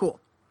 Cool.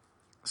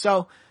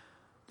 So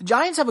the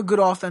Giants have a good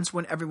offense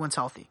when everyone's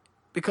healthy.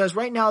 Because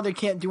right now they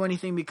can't do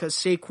anything because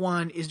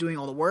Saquon is doing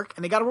all the work,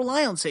 and they got to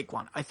rely on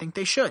Saquon. I think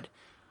they should.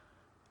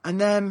 And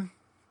then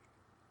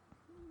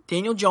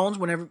Daniel Jones,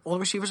 whenever all the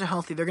receivers are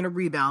healthy, they're going to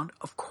rebound,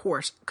 of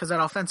course, because that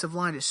offensive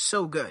line is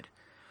so good.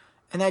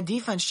 And that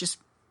defense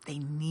they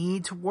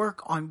need to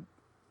work on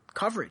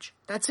coverage.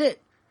 That's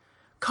it.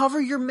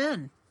 Cover your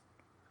men.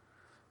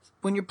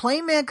 When you're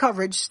playing man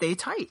coverage, stay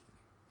tight.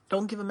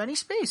 Don't give them any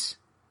space.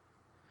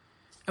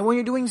 And when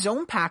you're doing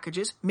zone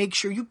packages, make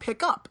sure you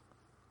pick up.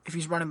 If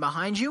he's running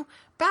behind you,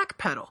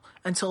 backpedal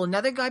until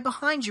another guy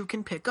behind you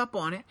can pick up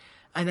on it,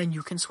 and then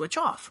you can switch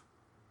off.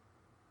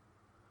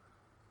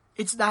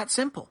 It's that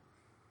simple.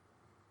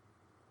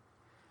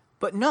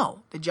 But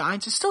no, the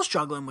Giants are still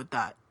struggling with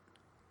that.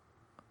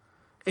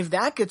 If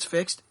that gets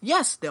fixed,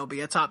 yes, they'll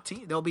be a top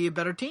team. They'll be a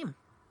better team.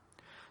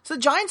 So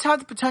the Giants have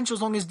the potential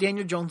as long as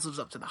Daniel Jones lives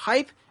up to the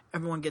hype,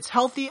 everyone gets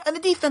healthy, and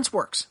the defense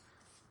works.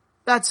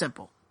 That's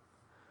simple.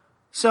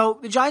 So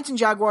the Giants and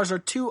Jaguars are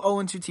 2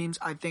 0-2 teams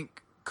I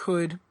think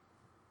could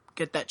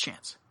get that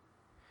chance.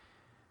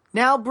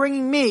 Now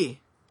bringing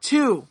me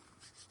to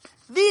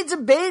the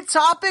debate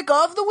topic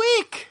of the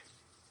week.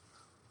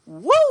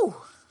 Woo!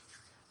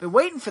 Been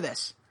waiting for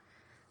this.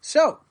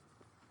 So,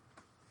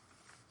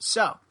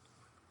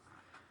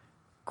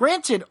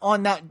 granted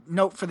on that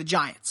note for the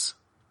Giants,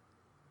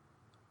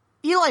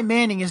 Eli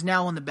Manning is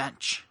now on the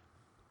bench.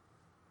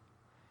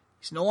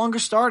 He's no longer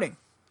starting.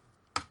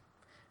 They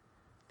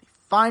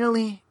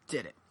finally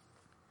did it.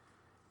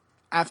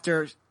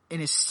 After, in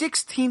his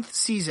 16th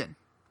season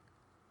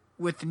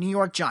with the New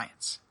York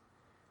Giants,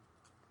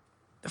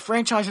 the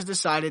franchise has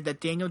decided that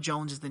Daniel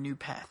Jones is the new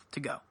path to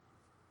go.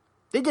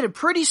 They did it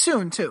pretty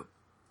soon, too.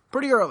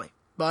 Pretty early.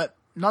 But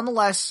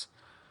nonetheless,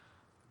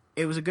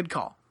 it was a good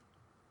call.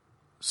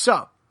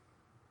 So,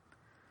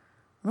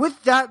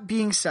 with that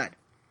being said,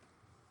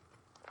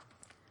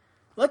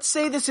 let's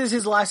say this is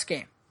his last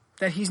game.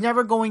 That he's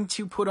never going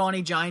to put on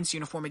a Giants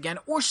uniform again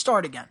or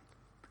start again.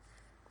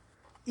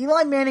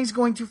 Eli Manning's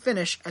going to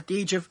finish at the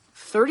age of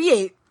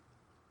 38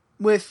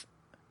 with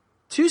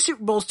 2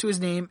 Super Bowls to his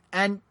name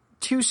and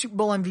 2 Super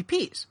Bowl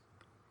MVPs.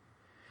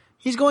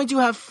 He's going to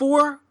have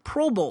 4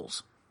 Pro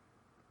Bowls.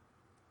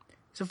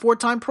 He's a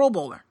 4-time Pro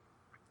Bowler.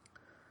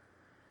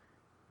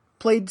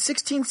 Played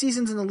 16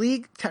 seasons in the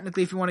league,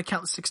 technically if you want to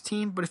count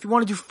 16, but if you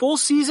want to do full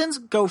seasons,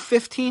 go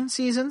 15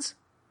 seasons.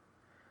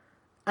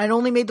 And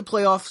only made the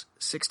playoffs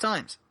 6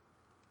 times.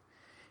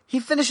 He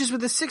finishes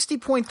with a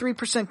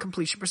 60.3%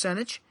 completion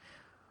percentage,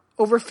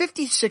 over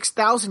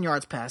 56,000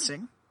 yards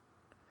passing,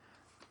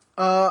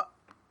 a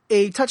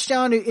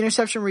touchdown to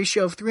interception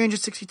ratio of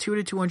 362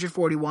 to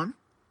 241,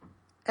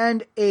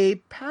 and a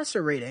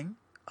passer rating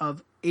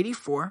of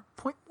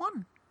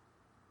 84.1.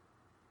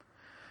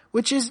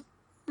 Which is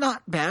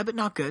not bad, but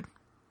not good.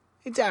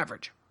 It's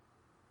average.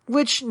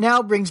 Which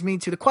now brings me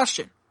to the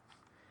question.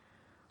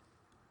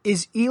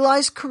 Is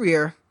Eli's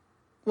career,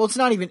 well, it's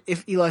not even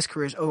if Eli's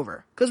career is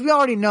over, because we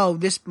already know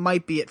this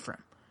might be it for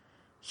him.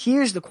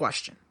 Here's the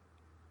question.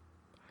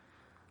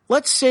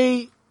 Let's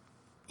say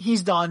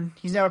he's done,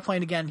 he's never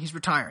playing again, he's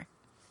retiring.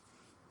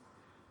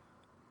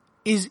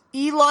 Is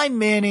Eli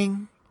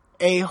Manning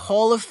a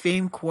Hall of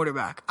Fame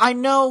quarterback? I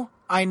know.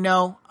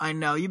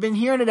 You've been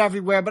hearing it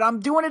everywhere, but I'm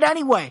doing it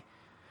anyway.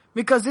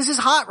 Because this is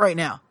hot right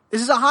now.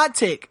 This is a hot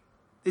take.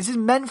 This is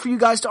meant for you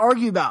guys to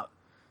argue about.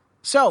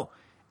 So,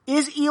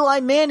 is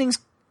Eli Manning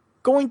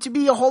going to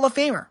be a Hall of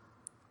Famer?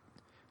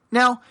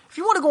 Now, if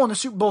you want to go on the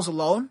Super Bowls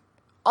alone,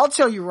 I'll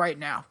tell you right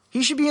now,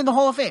 he should be in the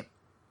Hall of Fame.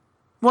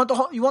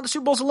 You want the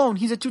Super Bowls alone,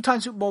 he's a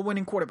 2-time Super Bowl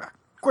winning quarterback.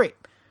 Great.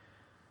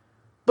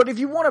 But if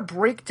you want to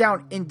break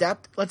down in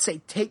depth, let's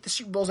say take the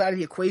Super Bowls out of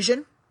the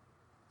equation,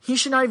 he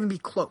should not even be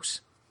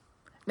close.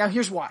 Now,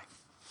 here's why.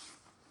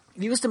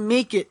 If he was to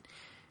make it,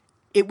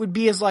 it would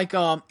be as like,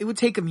 it would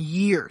take him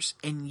years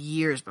and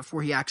years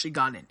before he actually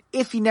got in,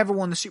 if he never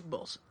won the Super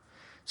Bowls.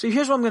 So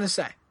here's what I'm going to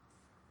say.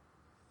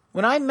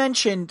 When I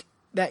mentioned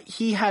that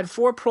he had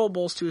 4 Pro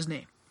Bowls to his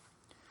name,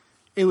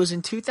 it was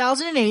in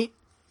 2008,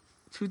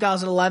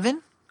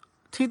 2011,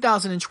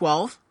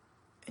 2012,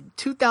 and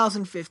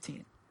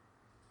 2015.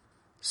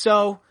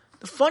 So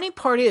the funny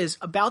part is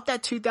about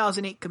that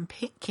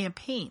 2008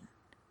 campaign,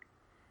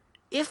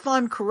 if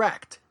I'm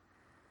correct,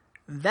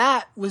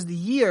 that was the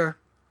year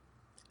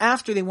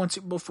after they won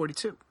Super Bowl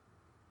 42.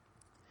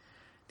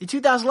 The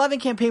 2011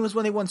 campaign was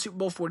when they won Super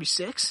Bowl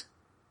 46.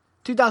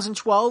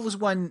 2012 was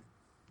when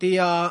they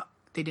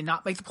did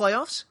not make the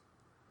playoffs.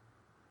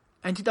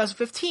 And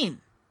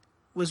 2015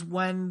 was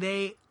when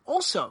they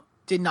also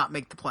did not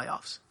make the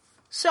playoffs.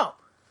 So,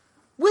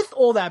 with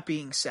all that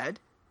being said,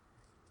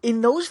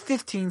 in those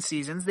 15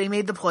 seasons, they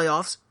made the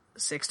playoffs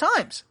 6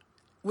 times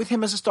with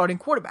him as a starting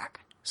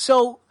quarterback.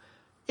 So,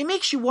 it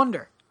makes you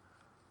wonder,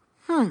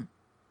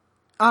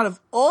 out of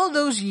all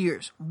those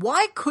years,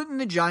 why couldn't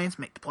the Giants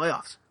make the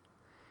playoffs?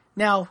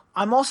 Now,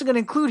 I'm also going to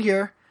include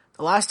here,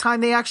 the last time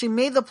they actually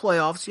made the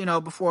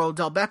playoffs, before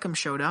Odell Beckham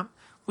showed up,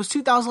 was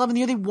 2011, the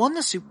year they won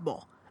the Super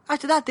Bowl.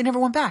 After that, they never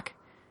went back.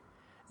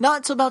 Not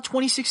until about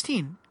 2016.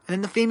 And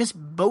then the famous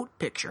boat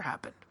picture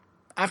happened.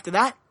 After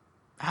that,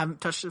 I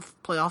haven't touched the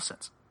playoffs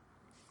since.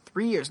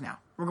 3 years now.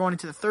 We're going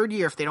into the 3rd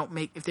year if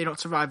they don't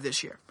survive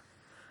this year.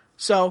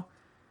 So,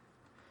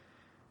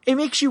 it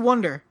makes you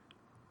wonder,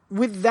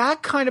 with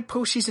that kind of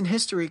postseason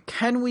history,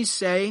 can we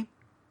say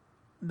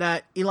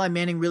that Eli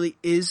Manning really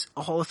is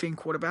a Hall of Fame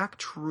quarterback?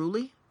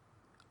 Truly?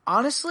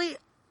 Honestly,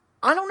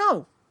 I don't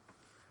know.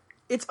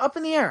 It's up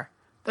in the air.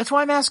 That's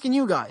why I'm asking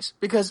you guys,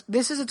 because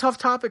this is a tough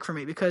topic for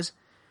me, because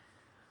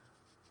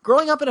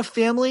growing up in a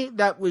family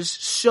that was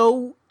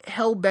so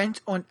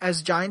hell-bent on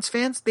as Giants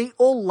fans, they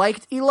all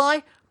liked Eli,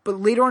 but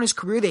later on in his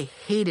career, they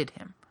hated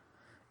him.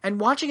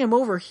 And watching him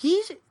over,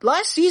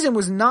 last season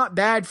was not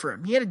bad for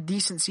him. He had a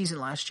decent season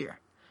last year.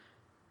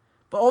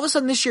 But all of a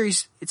sudden this year,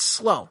 it's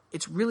slow.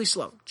 It's really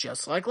slow,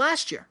 just like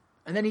last year.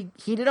 And then he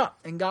heated up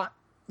and got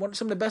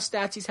some of the best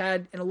stats he's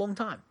had in a long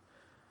time.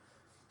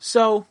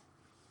 So,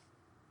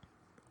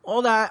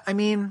 all that,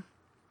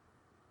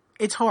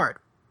 it's hard.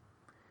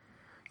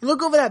 You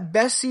look over that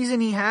best season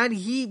he had,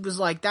 he was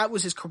like, that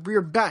was his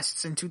career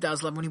bests in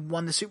 2011 when he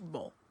won the Super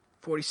Bowl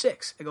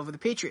 46, over the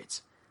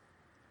Patriots.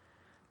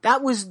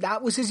 That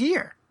was his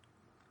year.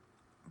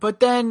 But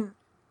then,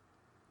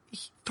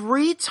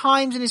 3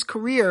 times in his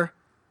career,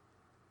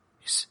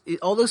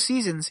 all those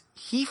seasons,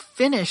 he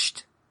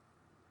finished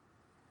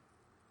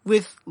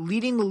with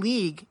leading the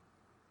league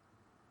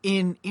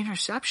in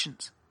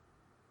interceptions.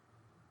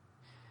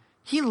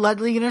 He led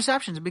the league in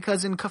interceptions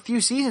because in a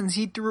few seasons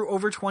he threw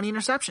over 20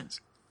 interceptions.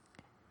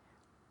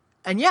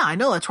 And yeah, I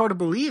know that's hard to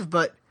believe,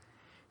 but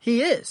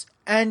he is.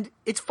 And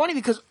it's funny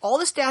because all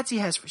the stats he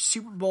has for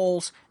Super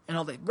Bowls and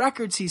all the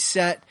records he's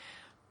set,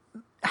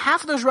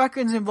 half of those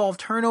records involve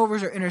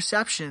turnovers or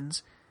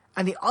interceptions,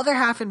 and the other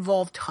half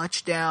involve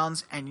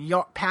touchdowns and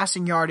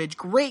passing yardage.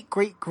 Great.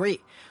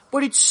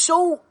 But it's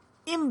so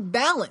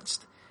imbalanced.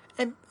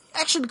 And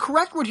actually the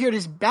correct word here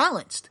is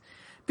balanced.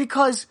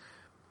 Because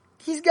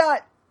he's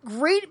got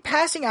great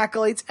passing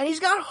accolades and he's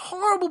got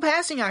horrible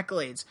passing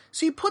accolades.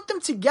 So you put them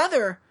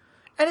together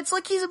and it's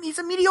like he's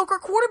a mediocre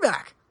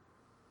quarterback.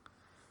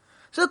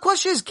 So the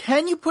question is,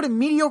 can you put a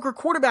mediocre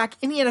quarterback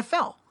in the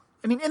NFL?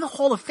 In the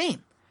Hall of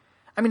Fame?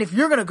 If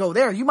you're going to go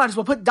there, you might as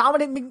well put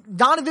Donovan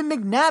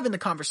McNabb in the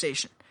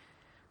conversation.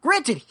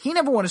 Granted, he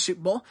never won a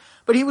Super Bowl,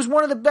 but he was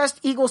one of the best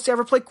Eagles to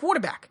ever play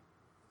quarterback.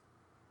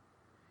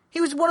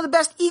 He was one of the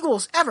best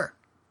Eagles ever.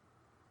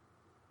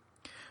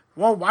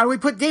 Well, why don't we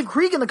put Dave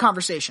Krieg in the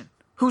conversation,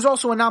 who's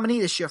also a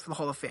nominee this year for the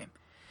Hall of Fame?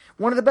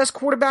 One of the best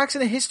quarterbacks in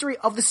the history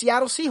of the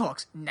Seattle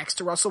Seahawks, next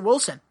to Russell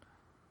Wilson.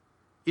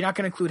 You're not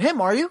going to include him,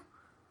 are you?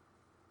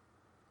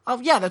 Oh,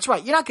 yeah, that's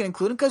right. You're not going to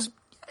include him because,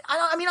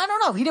 I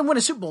don't know. He didn't win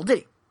a Super Bowl, did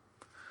he?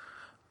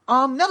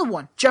 Another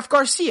one, Jeff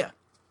Garcia.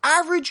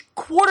 Average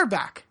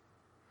quarterback.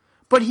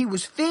 But he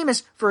was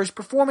famous for his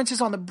performances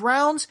on the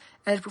Browns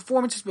and his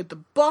performances with the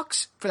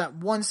Bucks for that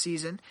one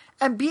season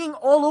and being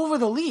all over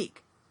the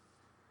league.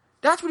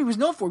 That's what he was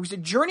known for. He was a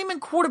journeyman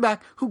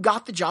quarterback who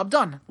got the job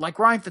done, like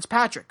Ryan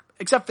Fitzpatrick,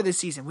 except for this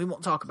season. We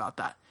won't talk about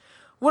that.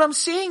 What I'm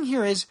saying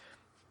here is,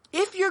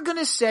 if you're going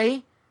to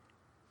say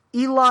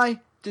Eli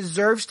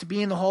deserves to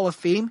be in the Hall of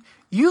Fame,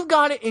 you've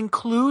got to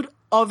include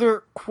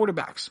other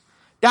quarterbacks.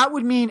 That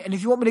would mean, and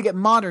if you want me to get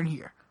modern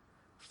here,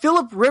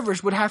 Phillip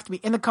Rivers would have to be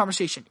in the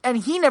conversation. And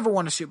he never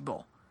won a Super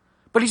Bowl.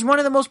 But he's one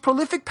of the most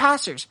prolific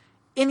passers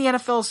in the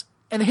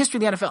history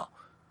of the NFL.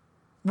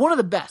 One of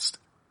the best.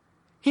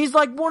 He's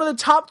like one of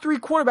the top 3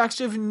 quarterbacks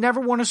to have never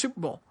won a Super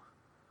Bowl.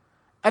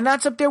 And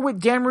that's up there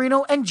with Dan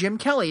Marino and Jim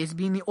Kelly as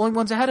being the only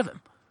ones ahead of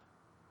him.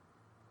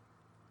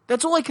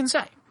 That's all I can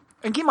say.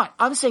 And keep in mind,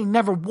 I'm saying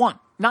never won.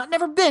 Not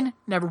never been,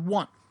 never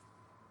won.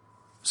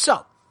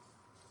 So,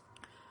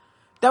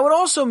 that would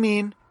also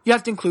mean you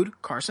have to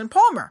include Carson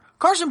Palmer.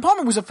 Carson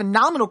Palmer was a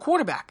phenomenal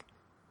quarterback.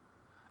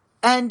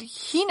 And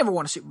he never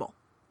won a Super Bowl.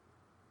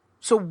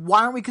 So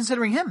why aren't we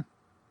considering him?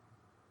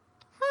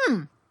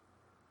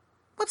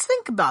 Let's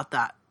think about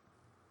that.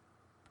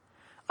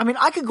 I mean,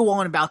 I could go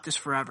on about this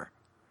forever.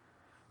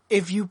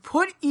 If you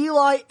put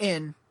Eli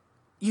in,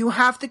 you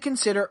have to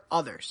consider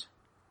others.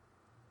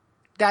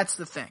 That's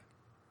the thing.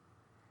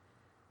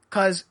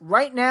 Because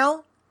right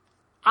now,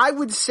 I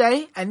would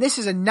say, and this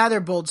is another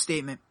bold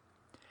statement,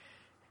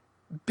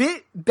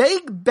 Big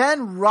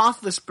Ben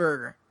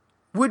Roethlisberger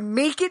would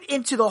make it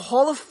into the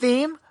Hall of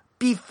Fame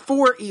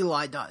before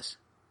Eli does.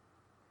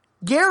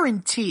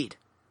 Guaranteed.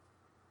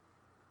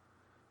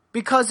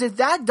 Because if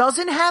that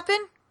doesn't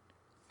happen,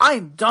 I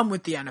am done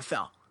with the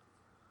NFL.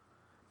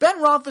 Ben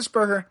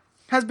Roethlisberger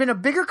has been a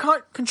bigger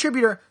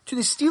contributor to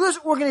the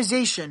Steelers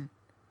organization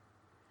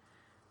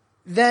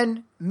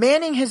than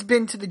Manning has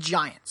been to the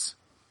Giants.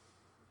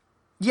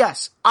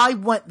 Yes, I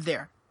went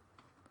there.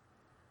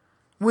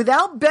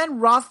 Without Ben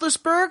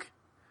Roethlisberger,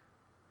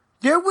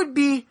 there would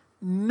be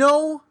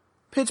no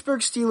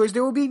Pittsburgh Steelers.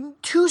 There would be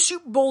 2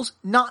 Super Bowls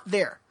not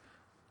there.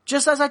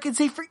 Just as I could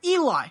say for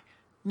Eli,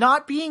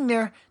 not being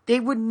there, they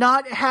would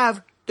not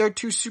have their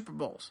 2 Super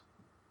Bowls.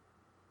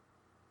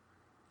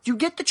 You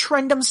get the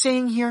trend I'm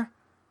saying here?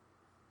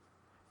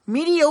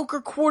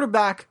 Mediocre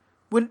quarterback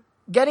when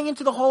getting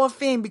into the Hall of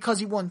Fame because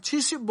he won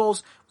 2 Super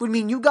Bowls would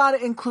mean you got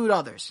to include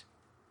others.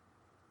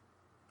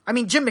 I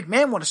mean, Jim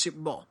McMahon won a Super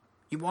Bowl.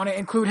 You want to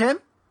include him?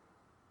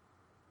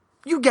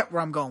 You get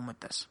where I'm going with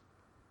this.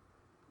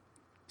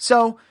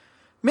 So,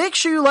 make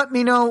sure you let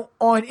me know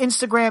on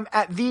Instagram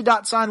at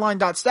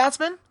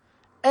the.sideline.statsman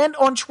and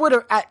on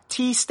Twitter at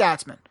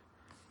tstatsman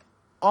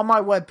on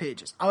my web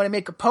pages. I'm going to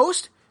make a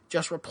post.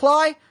 Just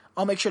reply.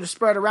 I'll make sure to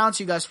spread it around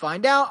so you guys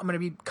find out. I'm going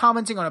to be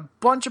commenting on a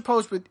bunch of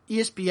posts with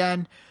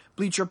ESPN,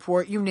 Bleacher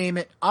Report, you name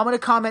it. I'm going to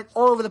comment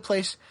all over the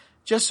place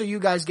just so you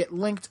guys get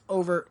linked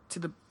over to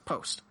the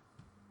post.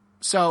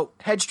 So,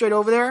 head straight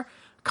over there.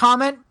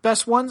 Comment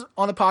best ones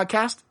on the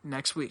podcast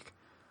next week.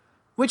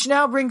 Which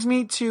now brings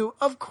me to,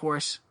 of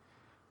course,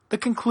 the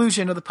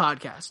conclusion of the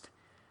podcast.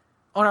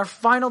 On our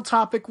final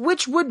topic,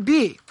 which would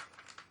be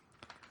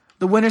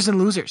the winners and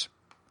losers.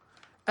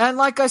 And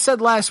like I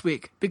said last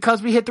week,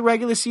 because we hit the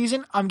regular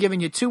season, I'm giving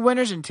you 2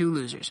 winners and 2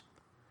 losers.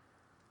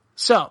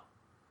 So,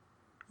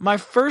 my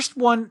first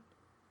one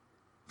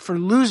for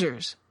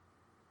losers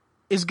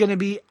is going to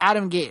be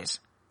Adam Gase,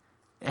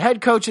 the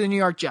head coach of the New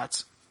York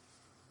Jets.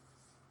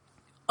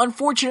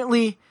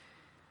 Unfortunately,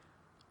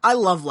 I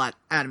love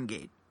Adam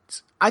Gase.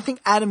 I think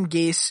Adam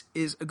Gase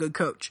is a good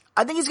coach.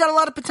 I think he's got a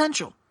lot of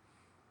potential.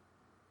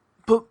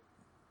 But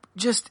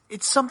just,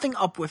 it's something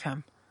up with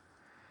him.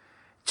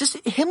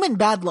 Just him and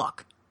bad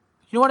luck.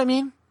 You know what I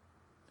mean?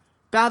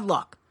 Bad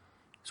luck.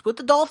 So with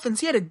the Dolphins,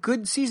 he had a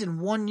good season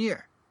 1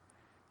 year.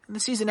 And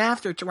the season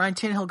after, Ryan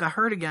Tannehill got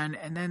hurt again,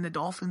 and then the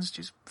Dolphins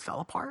just fell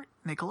apart,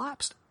 and they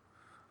collapsed.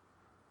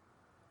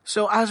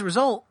 So as a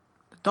result,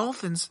 the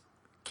Dolphins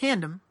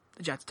canned him,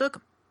 the Jets took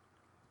him.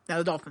 Now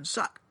the Dolphins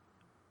suck.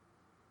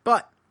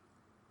 But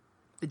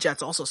the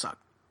Jets also suck.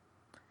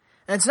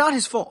 And it's not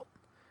his fault.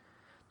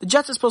 The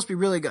Jets are supposed to be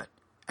really good.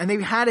 And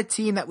they had a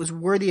team that was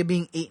worthy of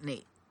being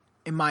 8-8,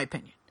 in my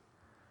opinion.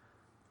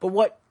 But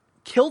what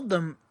killed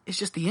them is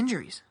just the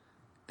injuries.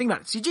 Think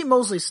about it. C.J.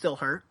 Mosley's still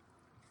hurt.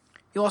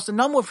 He lost a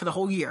number for the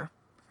whole year.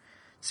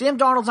 Sam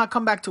Darnold's not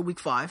come back till week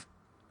 5.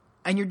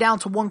 And you're down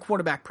to 1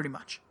 quarterback pretty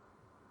much.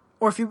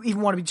 Or if you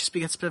even want to just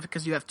be specific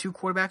because you have 2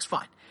 quarterbacks,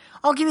 fine.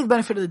 I'll give you the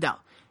benefit of the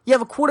doubt. You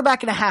have a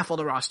quarterback and a half on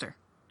the roster.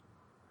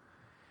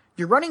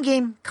 Your running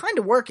game kind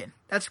of working.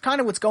 That's kind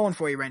of what's going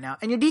for you right now.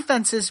 And your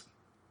defense is,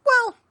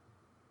 well,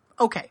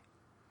 okay.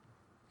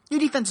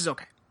 Your defense is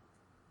okay.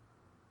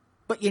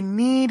 But you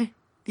need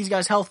these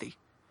guys healthy.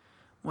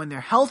 When they're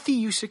healthy,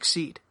 you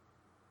succeed.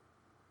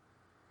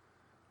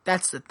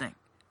 That's the thing.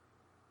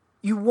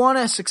 You want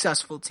a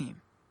successful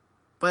team.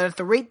 But at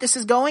the rate this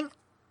is going,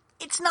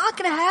 it's not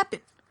going to happen.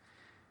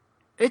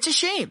 It's a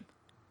shame.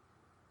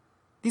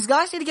 These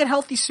guys need to get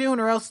healthy soon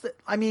or else,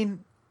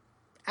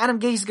 Adam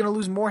Gase is going to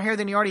lose more hair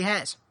than he already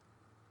has.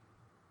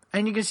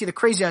 And you're going to see the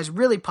crazy eyes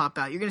really pop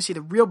out. You're going to see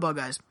the real bug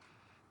eyes.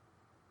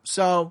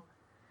 So,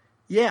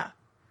 yeah.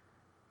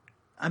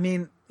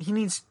 They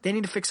need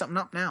to fix something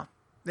up now.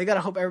 They got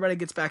to hope everybody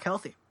gets back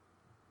healthy.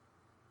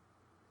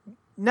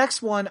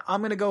 Next one,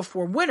 I'm going to go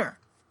for winner.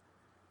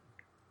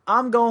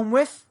 I'm going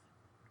with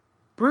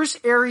Bruce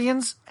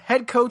Arians,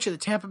 head coach of the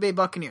Tampa Bay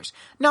Buccaneers.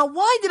 Now,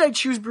 why did I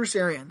choose Bruce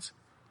Arians?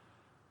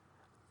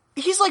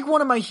 He's like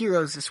one of my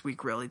heroes this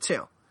week, really,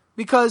 too.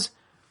 Because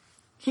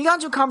he got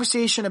into a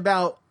conversation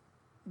about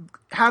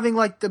having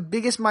like the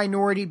biggest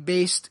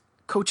minority-based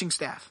coaching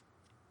staff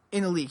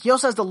in the league. He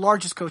also has the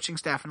largest coaching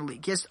staff in the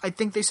league. He has, I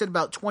think they said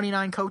about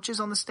 29 coaches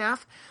on the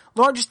staff.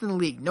 Largest in the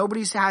league.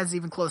 Nobody has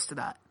even close to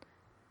that.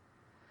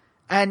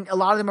 And a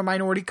lot of them are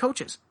minority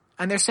coaches.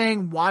 And they're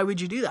saying, why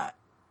would you do that?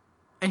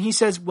 And he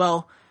says,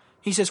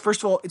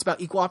 first of all, it's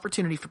about equal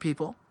opportunity for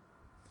people.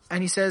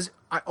 And he says,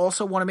 I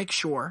also want to make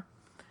sure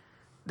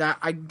that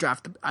I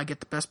get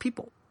the best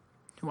people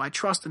who I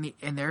trust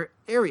in their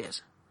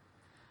areas.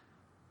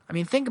 I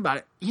mean, think about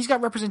it. He's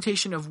got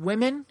representation of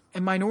women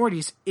and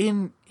minorities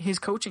in his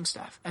coaching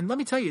staff. And let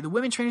me tell you, the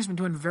women trainers have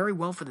been doing very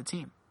well for the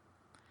team.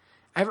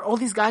 All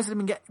these guys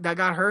that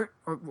got hurt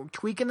or were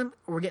tweaking them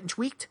or were getting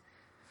tweaked,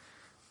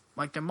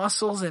 like their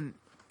muscles and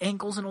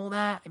ankles and all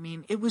that. I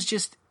mean, it was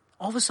just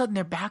all of a sudden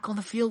they're back on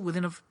the field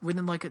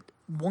within like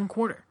one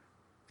quarter.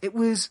 It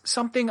was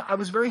something I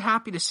was very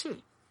happy to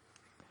see.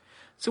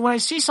 So when I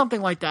see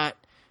something like that,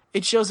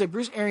 it shows that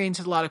Bruce Arians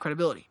has a lot of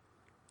credibility.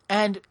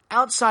 And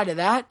outside of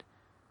that,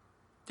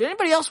 did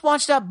anybody else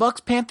watch that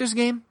Bucks-Panthers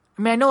game?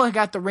 I mean, I know I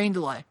got the rain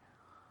delay,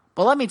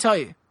 but let me tell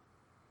you,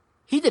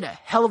 he did a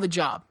hell of a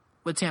job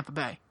with Tampa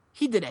Bay.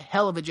 He did a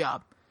hell of a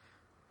job.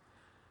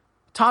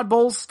 Todd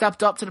Bowles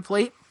stepped up to the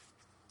plate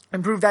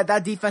and proved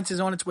that defense is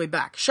on its way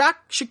back.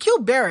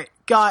 Shaquille Barrett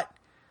got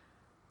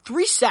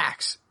 3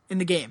 sacks in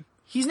the game.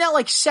 He's now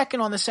like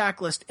second on the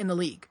sack list in the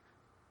league.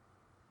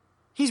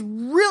 He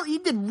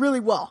did really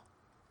well.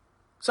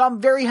 So I'm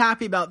very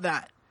happy about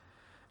that.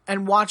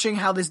 And watching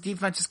how this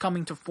defense is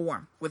coming to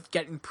form with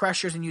getting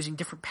pressures and using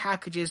different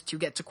packages to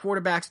get to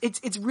quarterbacks.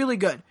 It's really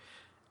good.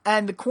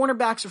 And the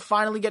cornerbacks are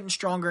finally getting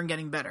stronger and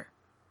getting better.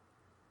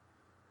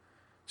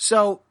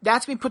 So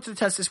that's been put to the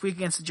test this week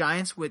against the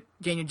Giants with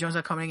Daniel Jones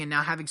not coming in and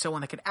now having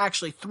someone that can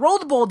actually throw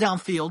the ball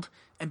downfield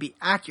and be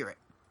accurate.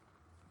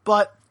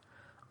 But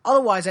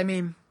otherwise, I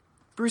mean,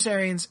 Bruce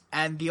Arians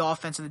and the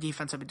offense and the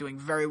defense have been doing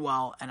very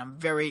well, and I'm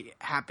very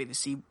happy to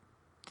see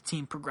the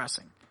team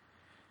progressing.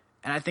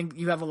 And I think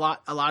you have a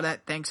lot of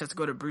that thanks has to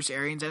go to Bruce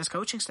Arians and his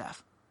coaching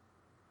staff.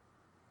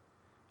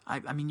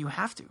 I mean, you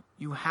have to.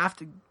 You have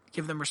to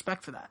give them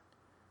respect for that.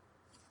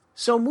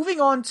 So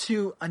moving on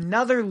to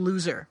another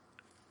loser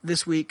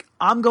this week,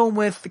 I'm going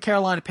with the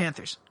Carolina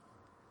Panthers.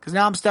 Because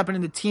now I'm stepping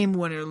into team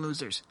winner and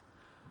losers.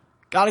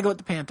 Got to go with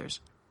the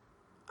Panthers.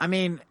 I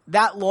mean,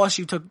 that loss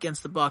you took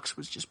against the Bucks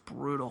was just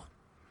brutal.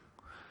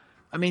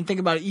 I mean, think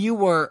about it. You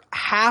were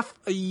half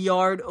a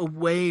yard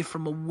away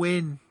from a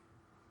win,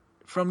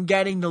 from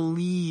getting the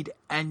lead,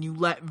 and you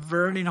let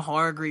Vernon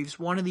Hargreaves,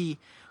 one of the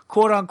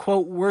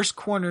quote-unquote worst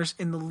corners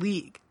in the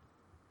league,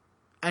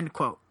 end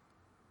quote,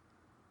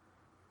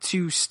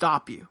 to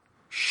stop you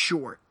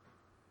short.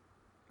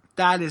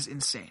 That is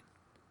insane.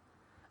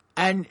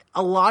 And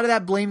a lot of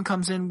that blame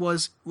comes in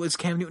was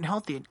Cam Newton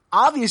healthy? And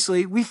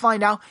obviously, we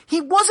find out he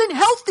wasn't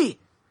healthy,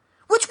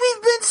 which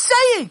we've been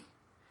saying.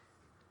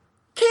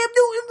 Cam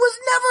Newton was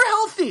never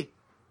healthy.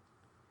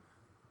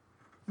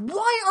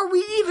 Why are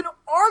we even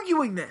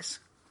arguing this?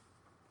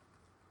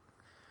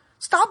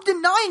 Stop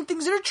denying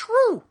things that are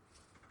true.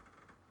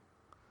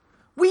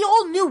 We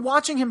all knew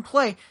watching him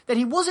play that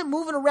he wasn't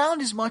moving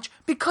around as much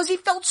because he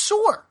felt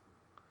sore.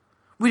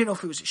 We didn't know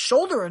if it was his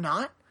shoulder or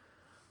not,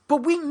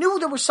 but we knew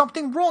there was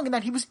something wrong and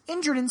that he was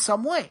injured in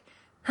some way.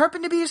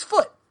 Happened to be his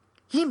foot.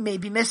 He may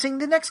be missing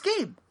the next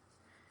game.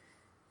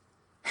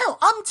 Hell,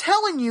 I'm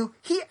telling you,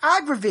 he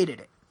aggravated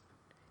it.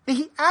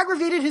 He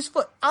aggravated his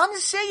foot. I'm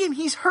saying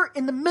he's hurt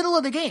in the middle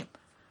of the game.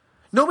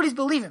 Nobody's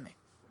believing me.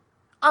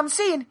 I'm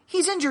saying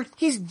he's injured.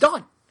 He's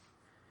done.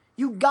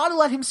 You gotta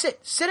let him sit.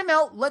 Sit him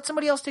out. Let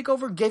somebody else take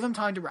over. Give him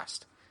time to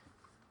rest.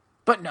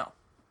 But no.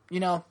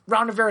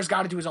 Ron Rivera's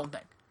gotta do his own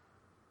thing.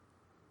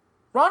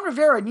 Ron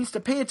Rivera needs to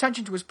pay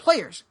attention to his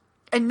players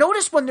and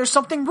notice when there's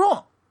something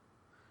wrong.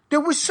 There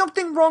was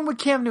something wrong with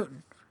Cam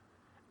Newton.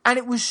 And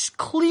it was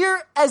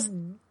clear as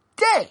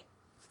day.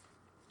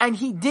 And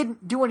he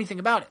didn't do anything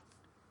about it.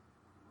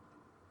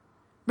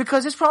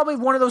 Because it's probably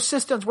one of those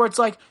systems where it's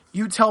like,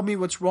 you tell me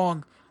what's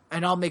wrong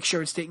and I'll make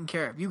sure it's taken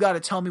care of. You got to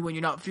tell me when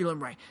you're not feeling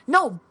right.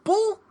 No,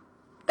 bull.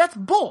 That's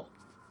bull.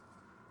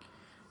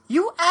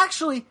 You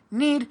actually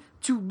need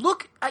to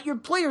look at your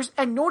players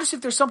and notice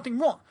if there's something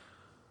wrong.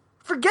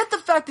 Forget the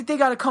fact that they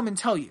got to come and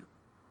tell you.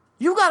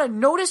 You got to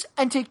notice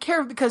and take care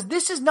of it because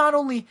this is not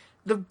only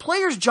the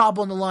player's job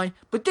on the line,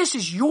 but this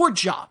is your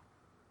job.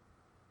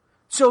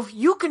 So if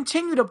you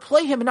continue to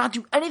play him and not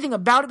do anything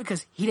about it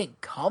because he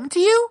didn't come to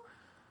you,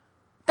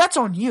 that's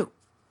on you.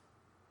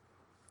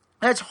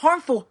 That's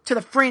harmful to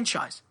the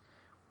franchise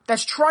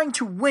that's trying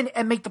to win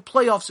and make the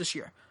playoffs this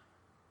year.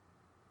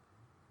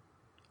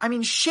 I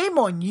mean, shame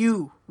on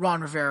you,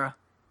 Ron Rivera.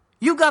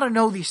 You got to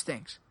know these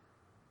things.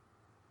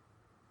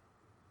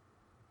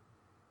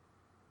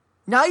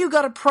 Now you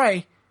got to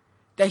pray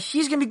that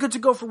he's going to be good to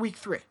go for week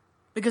 3.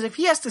 Because if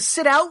he has to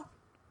sit out,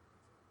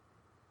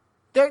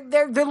 they're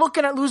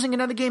looking at losing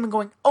another game and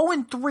going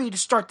 0-3 to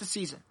start the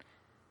season.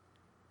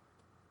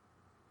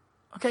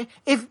 Okay?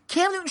 If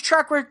Cam Newton's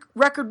track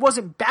record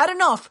wasn't bad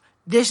enough,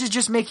 this is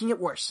just making it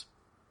worse.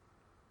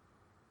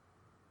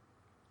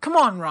 Come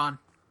on, Ron.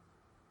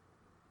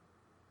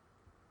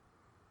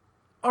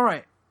 All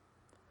right.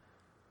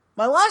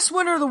 My last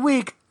winner of the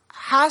week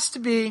has to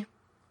be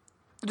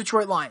the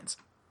Detroit Lions.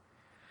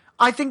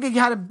 I think they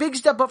had a big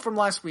step up from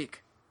last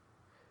week.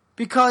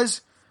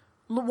 Because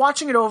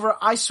watching it over,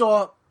 I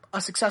saw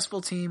a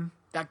successful team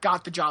that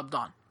got the job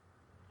done.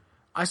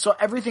 I saw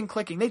everything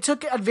clicking. They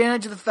took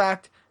advantage of the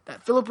fact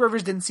that Phillip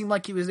Rivers didn't seem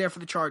like he was there for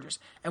the Chargers.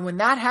 And when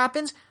that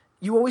happens,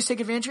 you always take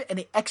advantage of it, and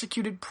they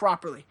executed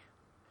properly.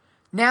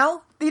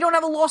 Now, they don't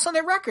have a loss on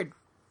their record.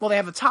 Well, they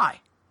have a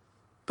tie.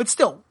 But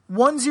still,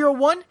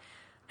 1-0-1.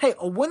 Hey,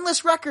 a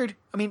winless record,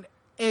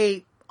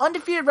 a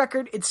undefeated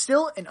record, it's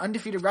still an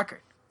undefeated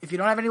record if you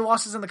don't have any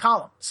losses in the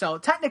column. So,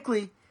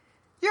 technically,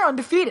 you're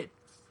undefeated.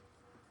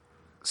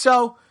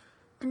 So,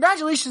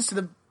 congratulations to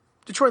the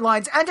Detroit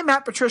Lions and to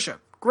Matt Patricia.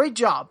 Great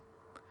job.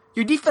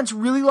 Your defense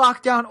really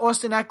locked down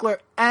Austin Eckler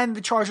and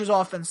the Chargers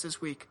offense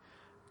this week.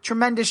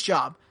 Tremendous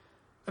job.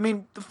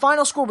 The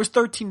final score was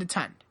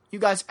 13-10. You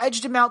guys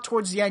edged him out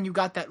towards the end. You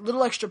got that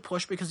little extra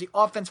push because the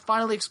offense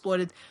finally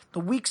exploited the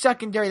weak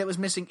secondary that was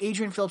missing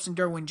Adrian Phillips and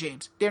Derwin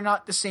James. They're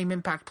not the same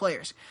impact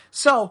players.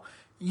 So,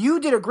 you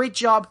did a great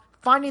job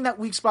finding that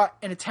weak spot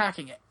and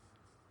attacking it.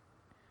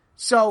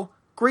 So,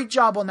 great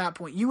job on that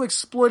point. You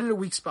exploited a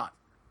weak spot.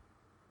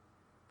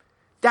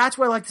 That's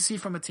what I like to see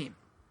from a team.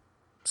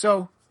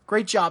 So,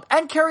 great job.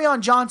 And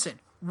Kerryon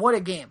Johnson. What a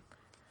game.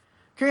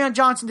 Kerryon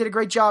Johnson did a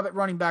great job at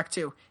running back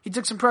too. He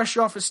took some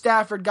pressure off of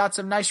Stafford, got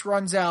some nice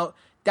runs out.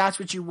 That's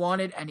what you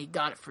wanted, and he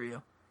got it for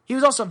you. He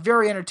was also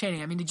very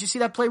entertaining. Did you see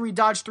that play where he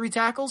dodged 3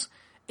 tackles?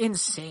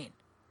 Insane.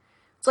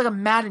 It's like a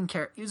Madden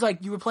character. It was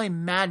like you were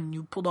playing Madden.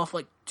 You pulled off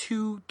like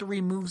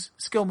 2-3 moves,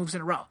 skill moves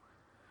in a row.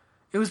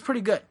 It was pretty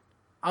good.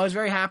 I was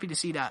very happy to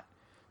see that.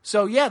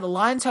 So yeah, the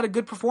Lions had a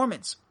good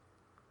performance.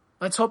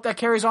 Let's hope that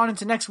carries on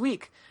into next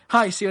week.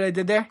 Huh, you see what I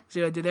did there?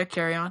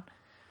 Carry on.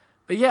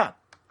 But yeah,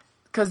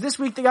 because this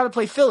week they got to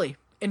play Philly,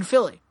 in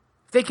Philly.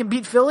 If they can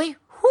beat Philly,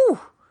 whew,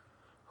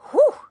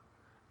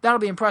 that'll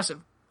be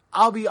impressive.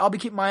 I'll be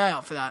keeping my eye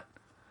out for that.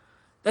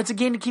 That's a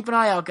game to keep an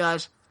eye out,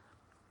 guys.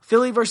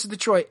 Philly versus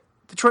Detroit.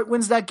 Detroit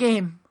wins that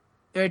game.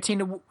 They're a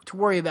team to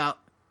worry about.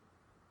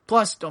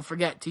 Plus, don't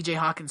forget, TJ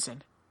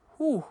Hawkinson.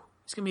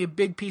 It's going to be a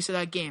big piece of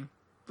that game.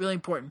 Really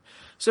important.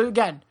 So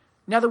again,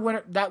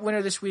 that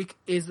winner this week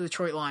is the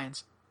Detroit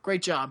Lions.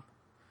 Great job.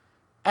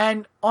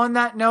 And on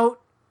that note,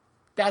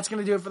 that's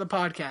going to do it for the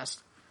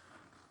podcast.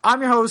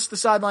 I'm your host, the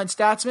Sideline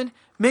Statsman.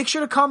 Make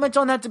sure to comment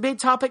on that debate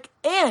topic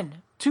and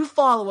to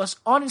follow us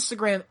on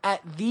Instagram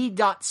at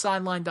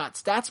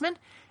the.sideline.statsman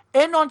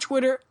and on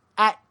Twitter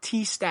at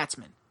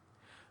tstatsman.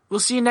 We'll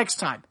see you next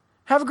time.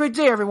 Have a great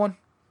day, everyone.